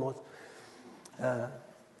je toho moc.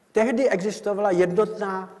 Tehdy existovala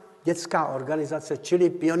jednotná dětská organizace, čili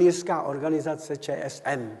pionýrská organizace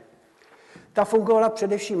ČSM. Ta fungovala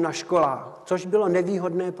především na školách, což bylo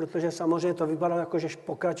nevýhodné, protože samozřejmě to vypadalo jako, že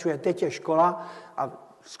pokračuje teď je škola a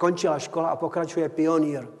skončila škola a pokračuje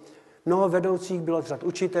pionýr. Mnoho vedoucích bylo z řad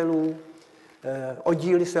učitelů,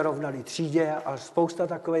 oddíly se rovnaly třídě a spousta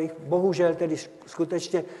takových, bohužel tedy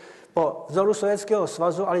skutečně po vzoru Sovětského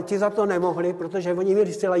svazu, ale ti za to nemohli, protože oni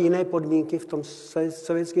měli zcela jiné podmínky v tom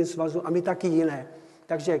Sovětském svazu a my taky jiné.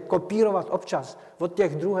 Takže kopírovat občas od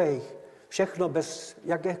těch druhých všechno bez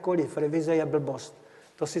jakékoliv revize je blbost.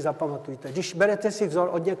 To si zapamatujte. Když berete si vzor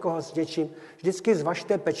od někoho s něčím, vždycky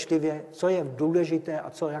zvažte pečlivě, co je důležité a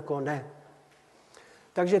co jako ne.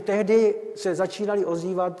 Takže tehdy se začínali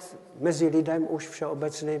ozývat mezi lidem už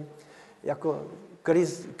všeobecným jako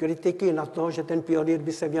kritiky na to, že ten pionýr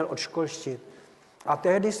by se měl odškolštit. A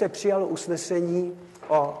tehdy se přijalo usnesení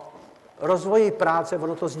o rozvoji práce,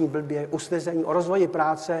 ono to zní blbě, usnesení o rozvoji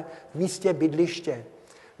práce v místě bydliště.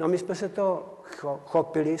 No my jsme se to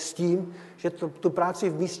chopili s tím, že tu práci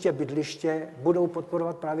v místě bydliště budou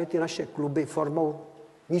podporovat právě ty naše kluby formou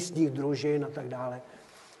místních družin a tak dále.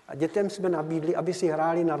 A dětem jsme nabídli, aby si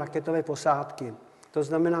hráli na raketové posádky. To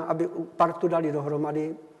znamená, aby partu dali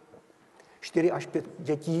dohromady 4 až 5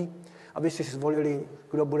 dětí, aby si zvolili,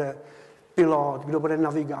 kdo bude pilot, kdo bude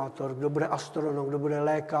navigátor, kdo bude astronom, kdo bude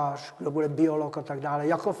lékař, kdo bude biolog a tak dále.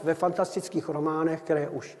 Jako ve fantastických románech, které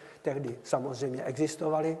už tehdy samozřejmě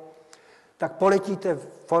existovaly, tak poletíte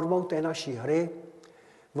formou té naší hry,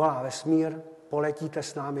 volá vesmír, poletíte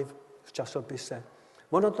s námi v časopise.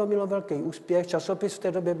 Ono to mělo velký úspěch, časopis v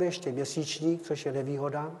té době byl ještě měsíčník, což je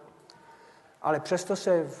nevýhoda, ale přesto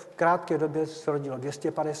se v krátké době zrodilo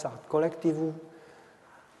 250 kolektivů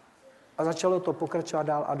a začalo to pokračovat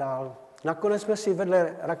dál a dál. Nakonec jsme si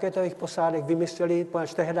vedle raketových posádek vymysleli,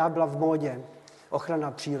 protože tehdy byla v módě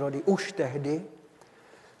ochrana přírody, už tehdy,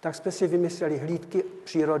 tak jsme si vymysleli hlídky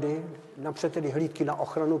přírody, napřed tedy hlídky na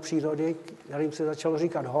ochranu přírody, kterým se začalo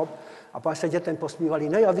říkat hop, a pak se dětem posmívali,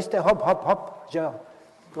 ne jo, vy jste hop, hop, hop, že jo.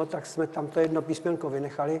 No tak jsme tam to jedno písmenko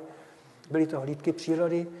vynechali, byly to hlídky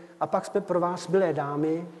přírody, a pak jsme pro vás, milé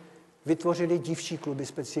dámy, vytvořili dívčí kluby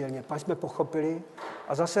speciálně. Pak jsme pochopili,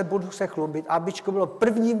 a zase budu se chlubit, ABIčko bylo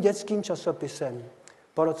prvním dětským časopisem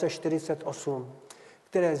po roce 1948,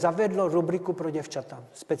 které zavedlo rubriku pro děvčata,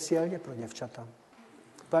 speciálně pro děvčata.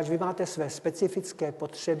 Protože vy máte své specifické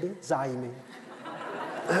potřeby, zájmy.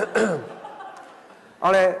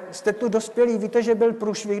 Ale jste tu dospělí, víte, že byl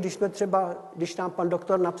průšvih, když nám pan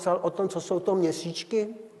doktor napsal o tom, co jsou to měsíčky?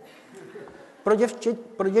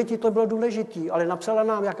 Pro děti to bylo důležitý, ale napsala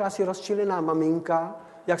nám jakási rozčilená maminka,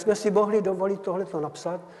 jak jsme si mohli dovolit tohleto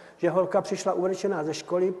napsat, že holka přišla uvlečená ze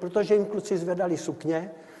školy, protože jim kluci zvedali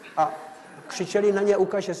sukně a křičeli na ně,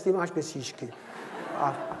 ukaž, jestli máš měsíčky.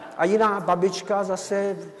 A jiná babička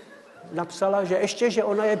zase napsala, že ještě, že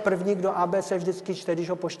ona je první, kdo ABC vždycky čte, když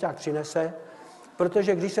ho pošťák přinese,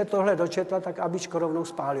 protože když se tohle dočetla, tak ABIčko rovnou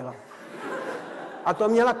spálila. A to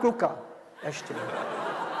měla kluka ještě.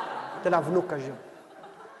 Teda vnuka, že?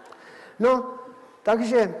 No,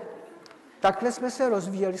 takže takhle jsme se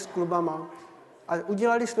rozvíjeli s klubama a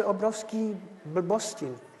udělali jsme obrovský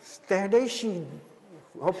blbosti. Z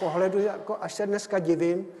tehdejšího pohledu, jako až se dneska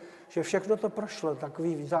divím, že všechno to prošlo, takové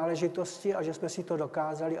záležitosti a že jsme si to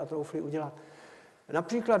dokázali a troufli udělat.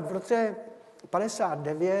 Například v roce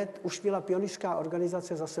 59 už měla pionýrská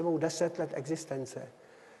organizace za sebou 10 let existence.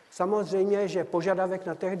 Samozřejmě, že požadavek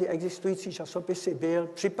na tehdy existující časopisy byl,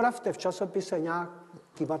 připravte v časopise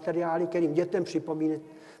nějaký materiály, kterým dětem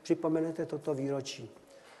připomenete toto výročí.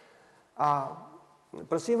 A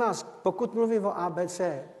prosím vás, pokud mluvím o ABC,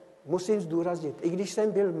 musím zdůraznit, i když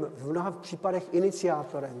jsem byl v mnoha případech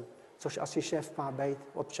iniciátorem, což asi šéf má být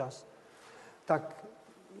občas, tak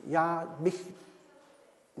já bych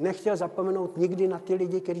nechtěl zapomenout nikdy na ty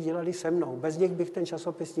lidi, kteří dělali se mnou. Bez nich bych ten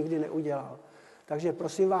časopis nikdy neudělal. Takže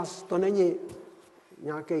prosím vás, to není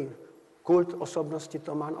nějaký kult osobnosti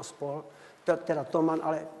Toman a spol, teda Toman,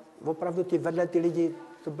 ale opravdu vedle ty lidi,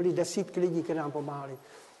 to byly desítky lidí, kteří nám pomáhali.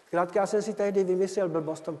 Zkrátka, já jsem si tehdy vymyslel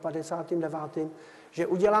blbost v tom 59., že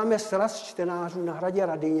uděláme sraz čtenářů na hradě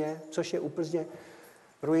Radyně, což je úplně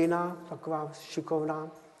ruina, taková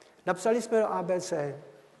šikovná. Napsali jsme do ABC,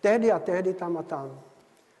 tehdy a tehdy, tam a tam.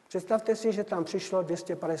 Představte si, že tam přišlo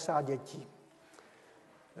 250 dětí.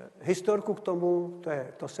 Historku k tomu,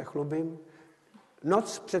 to se chlubím,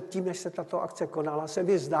 noc před tím, než se tato akce konala, se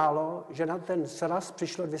mi zdálo, že na ten sraz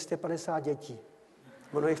přišlo 250 dětí.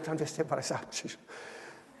 Ono jich tam 250 přišlo.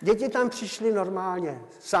 Děti tam přišly normálně,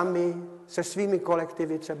 sami, se svými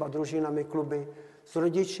kolektivy, třeba družinami, kluby, s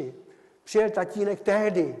rodiči. Přijel tatínek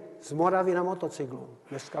tehdy z Moravy na motocyklu.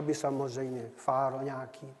 Dneska by samozřejmě fáro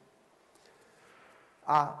nějaký.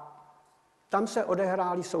 A Tam se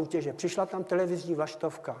odehrály soutěže. Přišla tam televizní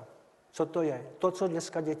vlaštovka. Co to je? To, co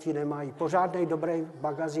dneska děti nemají. Pořádnej dobrý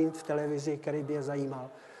magazín v televizi, který by je zajímal.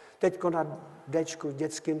 Teďko na Dčku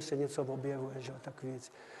dětským se něco objevuje, že? Takový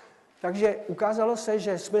věc. Takže ukázalo se,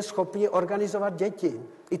 že jsme schopni organizovat děti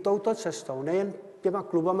i touto cestou. Nejen těma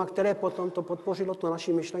klubama, které potom to podpořilo, tu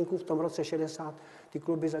naši myšlenku v tom roce 60, ty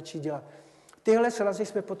kluby začít dělat. Tyhle srazy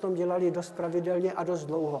jsme potom dělali dost pravidelně a dost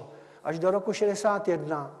dlouho. Až do roku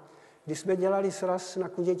 61, kdy jsme dělali sraz na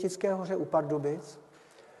Kudětické hoře u Pardubic,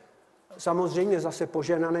 samozřejmě zase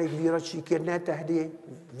poženaný výročí k jedné tehdy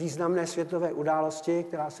významné světové události,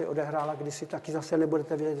 která se odehrála kdysi, taky zase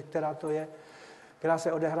nebudete vědět, která to je, která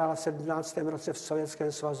se odehrála v 17. roce v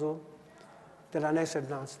Sovětském svazu, teda ne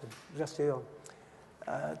 17. Vlastně jo.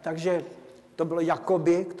 Takže to bylo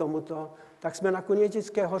jakoby k tomuto. Tak jsme na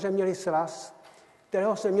Kudětické hoře měli sraz,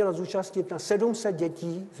 kterého se mělo zúčastnit na 700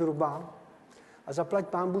 dětí zhruba. A zaplať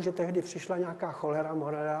pánbůh, že tehdy přišla nějaká cholera,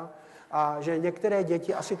 morela, a že některé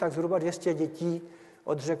děti, asi tak zhruba 200 dětí,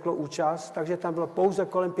 odřeklo účast, takže tam bylo pouze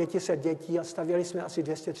kolem 500 dětí a stavěli jsme asi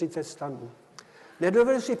 230 stanů.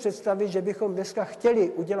 Nedovedu si představit, že bychom dneska chtěli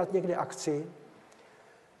udělat někde akci,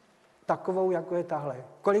 takovou, jako je tahle.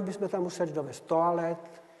 Kolik bychom tam museli dovést toalet,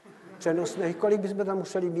 přenosných, kolik bychom tam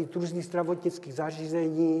museli mít různých zdravotnických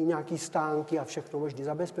zařízení, nějaký stánky a všechno možný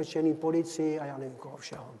zabezpečený, policii a já nevím koho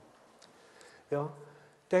všeho. Jo?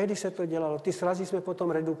 Tehdy se to dělalo. Ty srazy jsme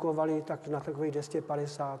potom redukovali tak na takových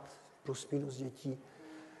 250 plus minus dětí.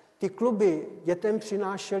 Ty kluby dětem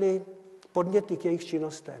přinášely podněty k jejich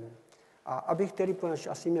činnostem. A abych tedy,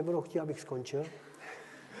 asi mě budou chtít, abych skončil,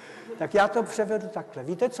 tak já to převedu takhle.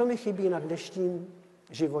 Víte, co mi chybí na dnešním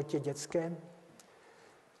životě dětském?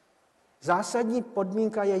 Zásadní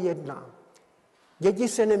podmínka je jedna. Děti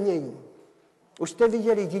se nemění. Už jste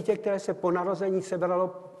viděli dítě, které se po narození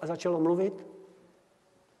sebralo a začalo mluvit?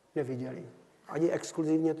 Neviděli. Ani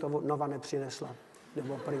exkluzivně to Nova nepřinesla.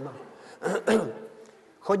 Nebo Prima.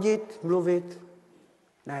 Chodit, mluvit?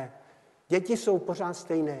 Ne. Děti jsou pořád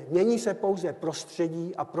stejné. Mění se pouze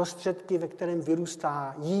prostředí a prostředky, ve kterém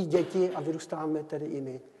vyrůstají děti a vyrůstáme tedy i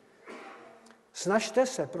my. Snažte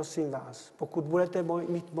se, prosím vás, pokud budete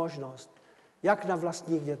mít možnost, jak na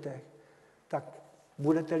vlastních dětech, tak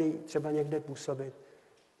budete-li třeba někde působit,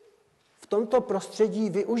 v tomto prostředí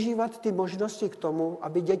využívat ty možnosti k tomu,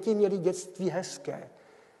 aby děti měly dětství hezké.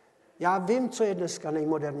 Já vím, co je dneska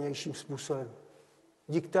nejmodernějším způsobem.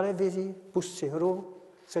 Jdi k televizi, pust si hru,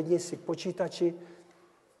 sedni si k počítači.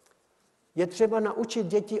 Je třeba naučit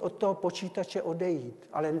děti od toho počítače odejít,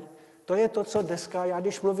 ale to je to, co dneska, já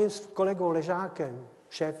když mluvím s kolegou Ležákem,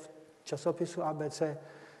 šéf časopisu ABC,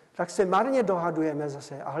 tak se marně dohadujeme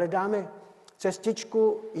zase a hledáme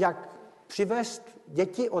cestičku, jak přivést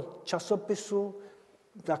děti od časopisu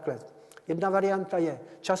takhle. Jedna varianta je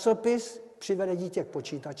časopis přivede dítě k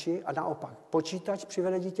počítači a naopak. Počítač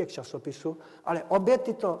přivede dítě k časopisu, ale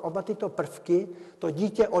oba tyto prvky to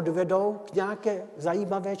dítě odvedou k nějaké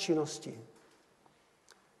zajímavé činnosti.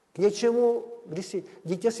 K něčemu,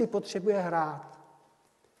 dítě si potřebuje hrát.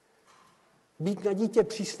 Být na dítě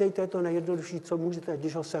přísnej, to je to nejjednodušší, co můžete,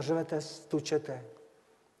 když ho seřvete, stučete.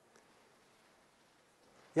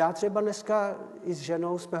 Já třeba dneska i s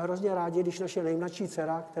ženou jsme hrozně rádi, když naše nejmladší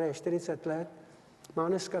dcera, která je 40 let, má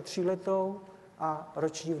dneska 3letou a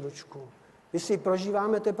roční vnučku. My si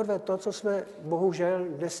prožíváme teprve to, co jsme bohužel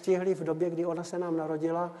nestihli v době, kdy ona se nám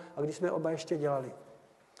narodila a kdy jsme oba ještě dělali.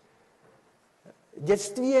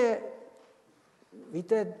 Dětství je,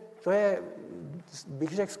 víte, to je,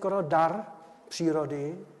 bych řekl, skoro dar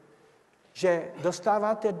přírody, že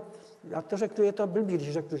dostáváte, já to řeknu, je to blbý,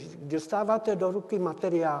 když řeknu, dostáváte do ruky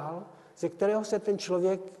materiál, ze kterého se ten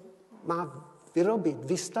člověk má vyrobit,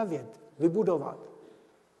 vystavět, vybudovat.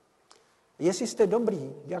 Jestli jste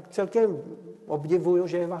dobrý, jak celkem obdivuju,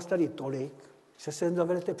 že je vás tady tolik, že se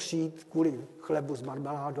dovedete přijít kvůli chlebu s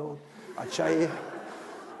marmeládou a čaji,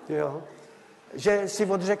 jo. Že si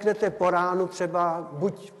odřeknete po ránu třeba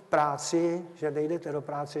buď práci, že nejdete do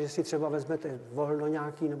práce, že si třeba vezmete volno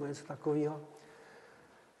nějaký nebo něco takového.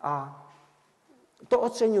 A to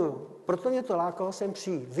oceňuju. Proto mě to lákalo sem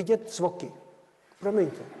přijít, vidět cvoky.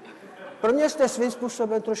 Promiňte. Pro mě jste svým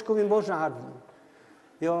způsobem trošku mimořádný.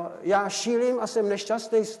 Jo, já šílím a jsem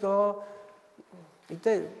nešťastný z toho.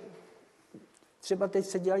 Víte, třeba teď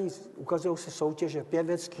se dělají, ukazují se soutěže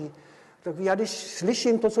pěvecký. Tak já když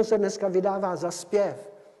slyším to, co se dneska vydává za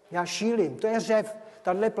zpěv, já šílím, to je řev,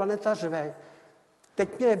 tahle planeta řve.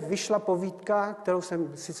 Teď mě vyšla povídka, kterou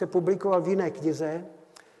jsem sice publikoval v jiné knize,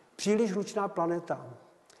 Příliš hlučná planeta.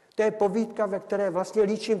 To je povídka, ve které vlastně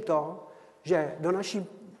líčím to, že do naší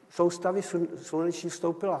soustavy sluneční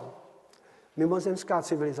vstoupila mimozemská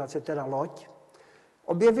civilizace, teda loď,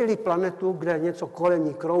 objevili planetu, kde něco kolem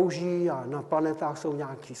ní krouží a na planetách jsou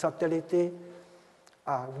nějaké satelity.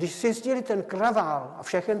 A když zjistili ten kravál a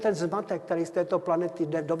všechen ten zmatek, který z této planety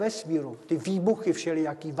jde do vesmíru, ty výbuchy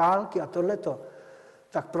všelijaký, války a tohleto,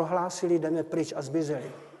 tak prohlásili, jdeme pryč a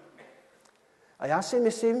zmizeli. A já si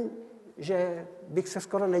myslím, že bych se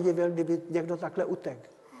skoro nedivil, kdyby někdo takhle utekl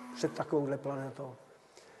před takovouhle planetou.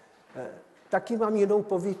 Taky mám jinou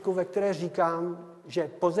povídku, ve které říkám, že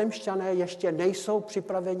pozemšťané ještě nejsou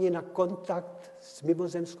připraveni na kontakt s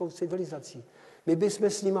mimozemskou civilizací. My bychom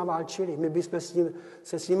s nima válčili, my bychom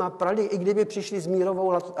se s nima prali, i kdyby přišli s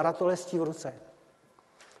mírovou ratolestí v ruce.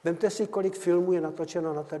 Vemte si, kolik filmů je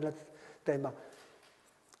natočeno na tenhle téma.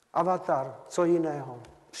 Avatar, co jiného.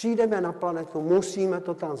 Přijdeme na planetu, musíme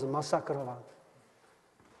to tam zmasakrovat.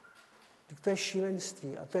 To je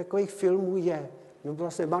šílenství. A to takových filmů je. No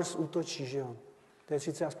vlastně Mars útočí, že jo. To je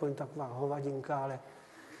sice aspoň taková hovadinka, ale...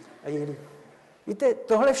 Víte,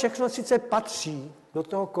 tohle všechno sice patří do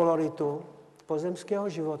toho koloritu pozemského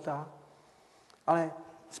života, ale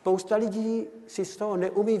spousta lidí si z toho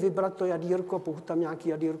neumí vybrat to jadírko, pokud tam nějaký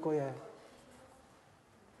jadírko je.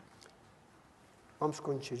 Mám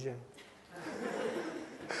skončit, že?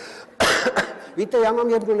 Víte, já mám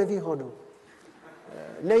jednu nevýhodu.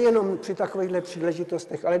 Nejenom při takovýchhle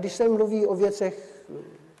příležitostech, ale když se mluví o věcech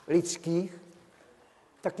lidských,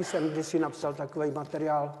 taky jsem kdysi napsal takový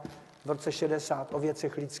materiál v roce 60 o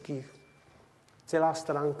věcech lidských. Celá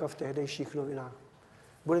stránka v tehdejších novinách.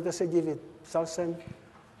 Budete se divit, psal jsem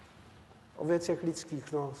o věcech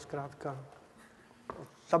lidských, no zkrátka. O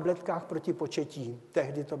tabletkách proti početí.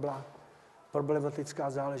 Tehdy to byla problematická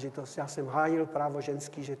záležitost. Já jsem hájil právo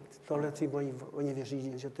ženský, že tohle si oni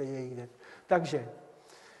vyřídí, že to je jejich věc. Takže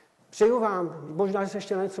přeju vám, možná, že se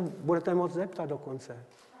ještě na něco budete moct zeptat dokonce.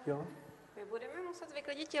 Jo? My budeme muset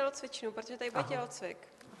vyklidit tělocvičnu, protože tady bude tělocvik.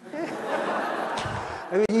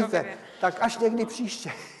 Vidíte, tak až někdy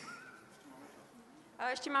příště. A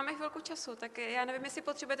ještě máme chvilku času, tak já nevím, jestli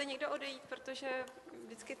potřebujete někdo odejít, protože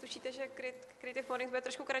vždycky tušíte, že CreativeMornings bude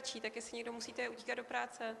trošku kratší, tak jestli někdo musíte utíkat do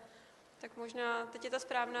práce, tak možná teď je ta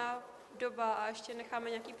správná doba a ještě necháme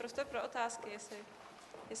nějaký prostor pro otázky,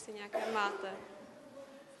 jestli nějaké máte.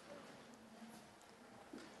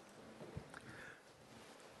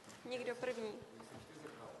 Někdo první?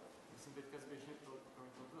 Jsem teďka zběžně to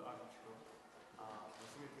áčko a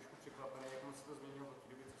jsem je trošku překvapený, jak moc se to změnilo od té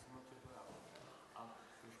doby, co jsem ho četl já. A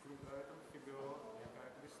trošku mi právě tam chybělo, jaká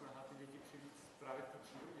jakoby snaha ty děti přivít právě k té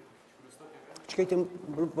přírodě, trošku dostat je ven. Počkejte,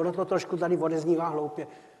 ono to trošku tady odeznívá hloupě.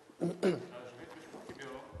 Že mi trošku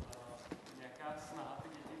chybělo nějaká snaha ty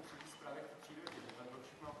děti přivít právě k té přírodě, že tam bylo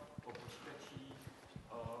všechno o počítačích,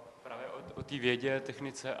 právě o té vědě,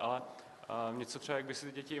 technice, ale něco třeba, jak by si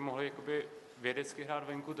ty děti mohly jakoby vědecky hrát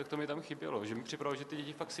venku, tak to mi tam chybělo. Že mi připadalo, že ty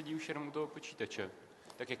děti fakt sedí už jenom u toho počítače.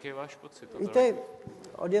 Tak jaký je váš pocit? Víte,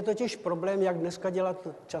 je totiž problém, jak dneska dělat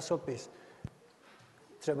časopis.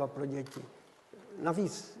 Třeba pro děti.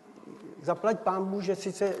 Navíc, zaplať pánbůh, že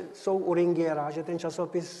sice jsou u Ringiera, že ten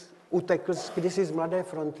časopis utekl kdysi z Mladé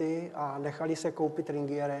fronty a nechali se koupit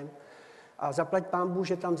Ringierem. A zaplať pánbůh,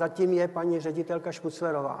 že tam zatím je paní ředitelka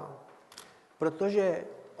Šmuclerová. Protože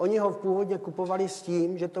oni ho původně kupovali s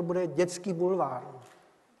tím, že to bude dětský bulvár.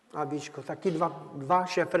 A Bíčko, taky dva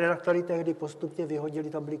šéfredaktory tehdy postupně vyhodili,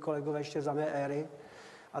 to byli kolegové ještě za mé éry,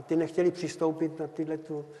 a ty nechtěli přistoupit na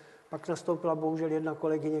tyhletu. Pak nastoupila bohužel jedna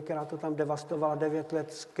kolegyně, která to tam devastovala 9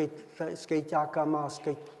 let skejťákama,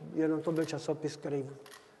 jenom to byl časopis, který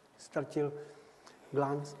ztratil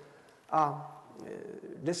glanc. A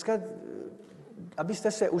dneska,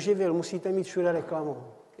 abyste se uživil, musíte mít všude reklamu,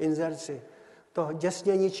 inzerci. To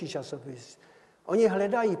děsně ničí časopis. Oni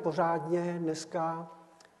hledají pořádně dneska,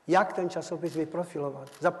 jak ten časopis vyprofilovat.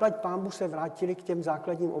 Zaplať pánbůh se vrátili k těm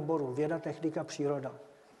základním oborům, věda, technika, příroda.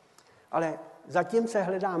 Ale zatím se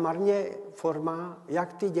hledá marně forma,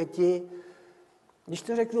 jak ty děti, když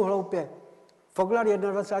to řeknu hloupě, Foglar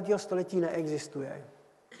 21. století neexistuje.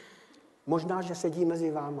 Možná, že sedí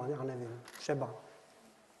mezi váma, já nevím, třeba.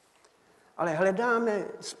 Ale hledáme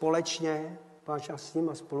společně, páč já s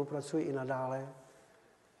nima spolupracuji i nadále,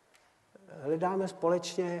 hledáme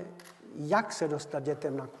společně, jak se dostat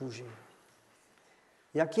dětem na kůži.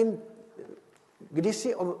 Jak jim,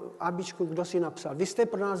 kdysi, Abičku, kdo si napsal, vy jste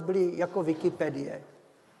pro nás byli jako Wikipedie.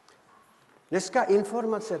 Dneska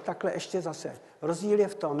informace, takhle ještě zase, rozdíl je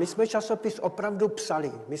v tom, my jsme časopis opravdu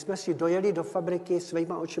psali, my jsme si dojeli do fabriky,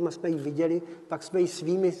 svýma očima jsme ji viděli, pak jsme ji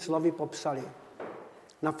svými slovy popsali,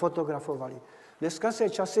 nafotografovali. Dneska se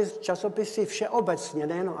časopisy všeobecně,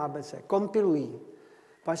 nejen ABC, kompilují,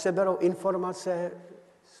 pak se berou informace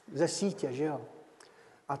ze sítě, že jo.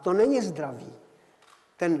 A to není zdravý.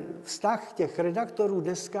 Ten vztah těch redaktorů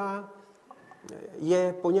dneska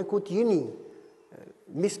je poněkud jiný.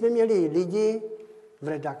 My jsme měli lidi v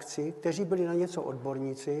redakci, kteří byli na něco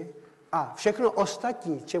odborníci a všechno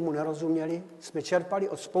ostatní, čemu nerozuměli, jsme čerpali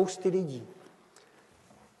od spousty lidí.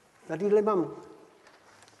 Tadyhle mám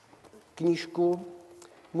knížku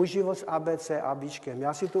Můj život s ABC a Bčkem.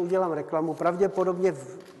 Já si tu udělám reklamu, pravděpodobně,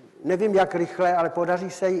 nevím jak rychle, ale podaří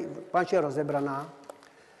se jí, pač je rozebraná,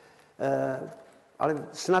 ale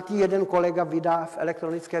snad ji jeden kolega vydá v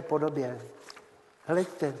elektronické podobě.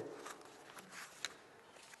 Hleďte.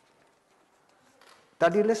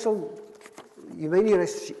 Tadyhle jsou jmenný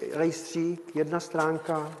rejstřík, jedna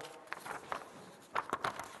stránka,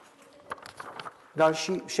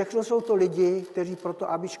 další. Všechno jsou to lidi, kteří pro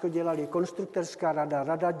to ABIčko dělali. Konstruktorská rada,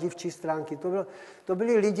 rada dívčí stránky. To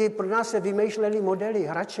byli lidi, pro nás se vymýšleli modely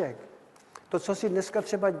hraček. To, co si dneska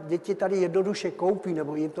třeba děti tady jednoduše koupí,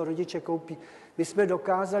 nebo jim to rodiče koupí. My jsme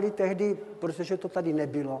dokázali tehdy, protože to tady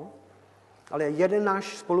nebylo, ale jeden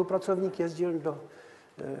náš spolupracovník jezdil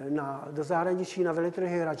do zahraničí na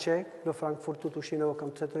veletrhy hraček, do Frankfurtu, tuším, nebo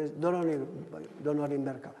kam se to je, do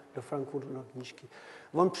Norimberka, do Frankfurtu na knížky.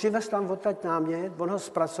 On přivez tam odtaď námět, on ho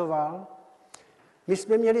zpracoval. My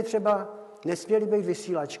jsme měli třeba, nesměli být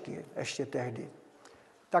vysílačky ještě tehdy.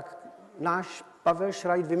 Tak náš Pavel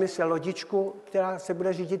Šrajt vymyslel lodičku, která se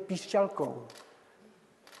bude řídit píšťalkou.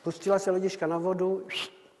 Pustila se lodička na vodu,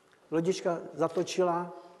 lodička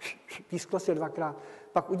zatočila, písklo se dvakrát.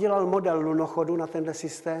 Pak udělal model lunochodu na tenhle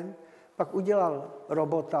systém, pak udělal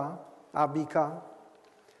robota, ABíka.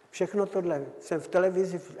 Všechno tohle jsem v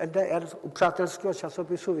televizi, v NDR u přátelského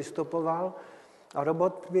časopisu vystupoval a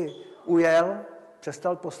robot mi ujel,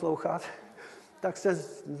 přestal poslouchat, tak se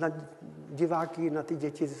na diváky, na ty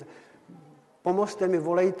děti, pomozte mi,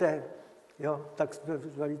 volejte. Jo, tak jsme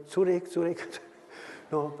zvali Curik.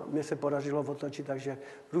 No, mně se podařilo otočit, takže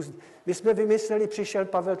my jsme vymysleli, přišel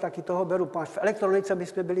Pavel, taky toho beru, v elektronice my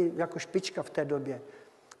jsme byli jako špička v té době.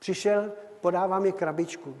 Přišel, podává mi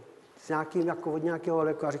krabičku s nějakým, jako od nějakého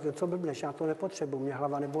léku a říkal, co blbneš, já to nepotřebuji, mě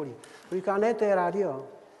hlava nebolí. On říká, ne, to je rádio,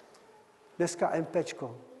 dneska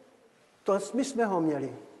MPčko. To my jsme ho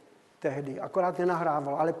měli tehdy, akorát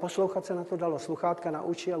nenahrával, ale poslouchat se na to dalo, sluchátka na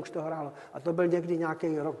uši a už to hrálo. A to byl někdy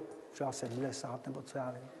nějaký rok, třeba 70, nebo co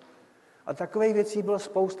já vím. A takových věcí bylo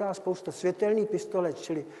spousta a spousta. Světelný pistolet,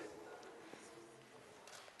 čili...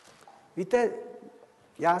 Víte,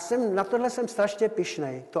 na tohle jsem strašně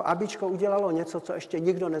pyšnej. To ABíčko udělalo něco, co ještě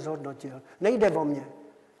nikdo nezhodnotil. Nejde o mě.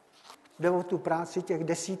 Jde o tu práci těch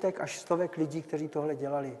desítek až stovek lidí, kteří tohle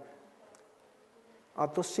dělali. A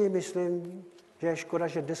to si myslím, že je škoda,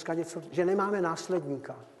 že dneska že nemáme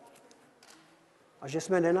následníka. A že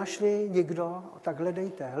jsme nenašli nikdo, tak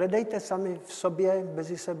hledejte. Hledejte sami v sobě,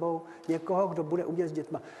 mezi sebou, někoho, kdo bude umět s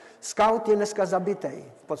dětma. Scout je dneska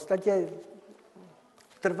zabitej. V podstatě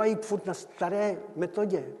trvají furt na staré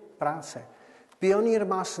metodě práce. Pionýr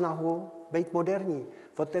má snahu být moderní.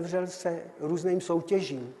 Otevřel se různým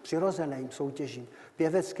soutěžím, přirozeným soutěžím,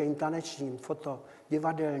 pěveckým, tanečním, foto,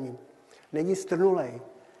 divadelním. Není strnulej.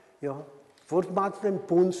 Jo? Furt má ten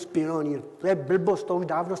punc pionýr. To je blbost, to už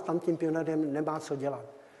dávno s tamtím pionýrem nemá co dělat.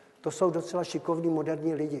 To jsou docela šikovní,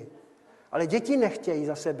 moderní lidi. Ale děti nechtějí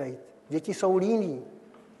zase být. Děti jsou líní.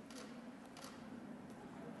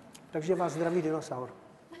 Takže vás zdraví dinosaur.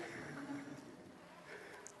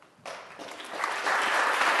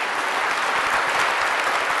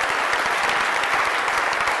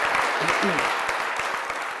 Mm-hmm.